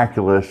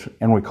miraculous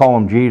and we call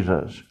him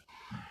Jesus.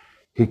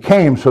 He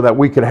came so that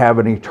we could have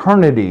an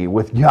eternity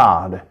with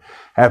God,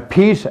 have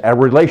peace, have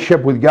a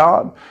relationship with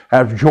God,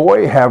 have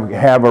joy,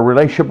 have a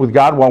relationship with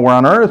God while we're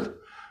on earth,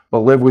 but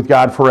live with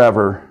God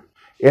forever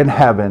in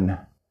heaven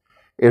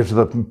is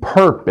the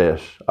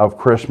purpose of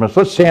Christmas.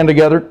 Let's stand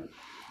together.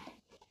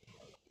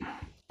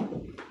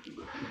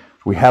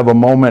 We have a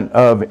moment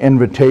of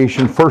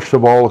invitation. First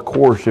of all, of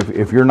course,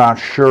 if you're not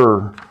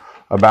sure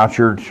about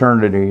your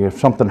eternity, if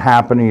something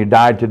happened and you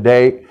died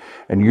today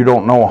and you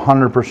don't know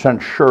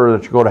 100% sure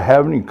that you go to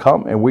heaven, you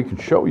come and we can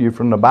show you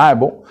from the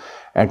Bible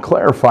and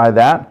clarify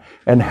that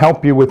and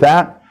help you with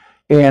that.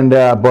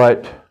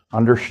 But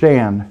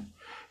understand,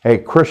 hey,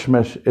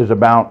 Christmas is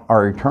about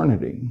our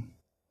eternity.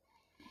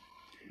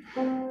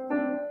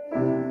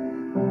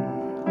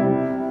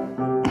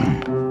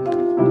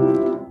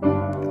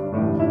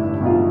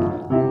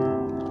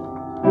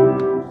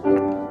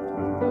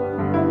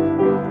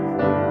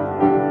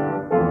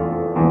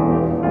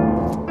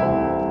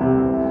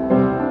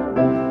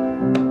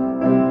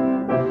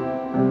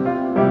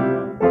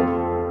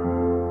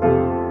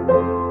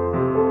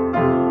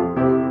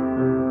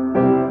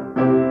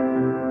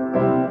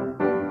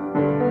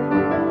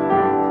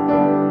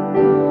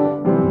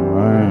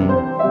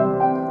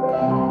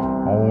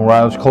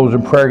 Let's close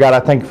in prayer. God, I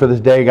thank you for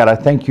this day. God, I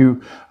thank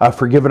you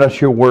for giving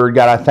us your word.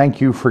 God, I thank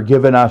you for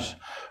giving us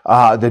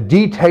the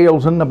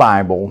details in the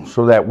Bible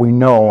so that we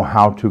know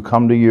how to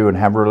come to you and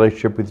have a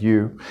relationship with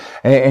you.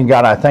 And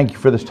God, I thank you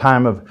for this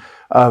time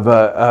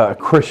of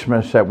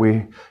Christmas that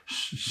we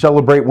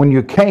celebrate when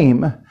you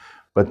came,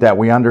 but that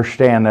we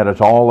understand that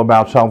it's all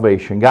about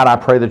salvation. God, I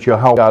pray that you'll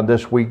help God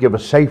this week. Give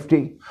us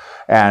safety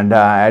and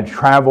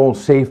travel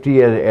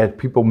safety as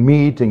people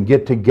meet and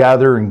get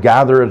together and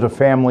gather as a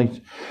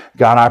family.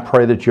 God, I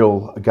pray that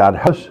you'll, God,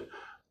 help us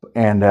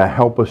and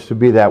help us to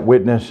be that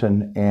witness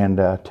and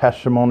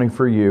testimony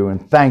for you.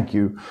 And thank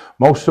you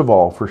most of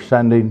all for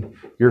sending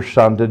your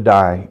Son to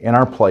die in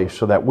our place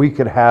so that we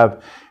could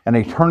have an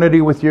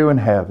eternity with you in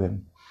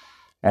heaven.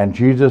 In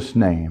Jesus'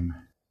 name,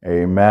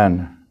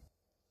 amen.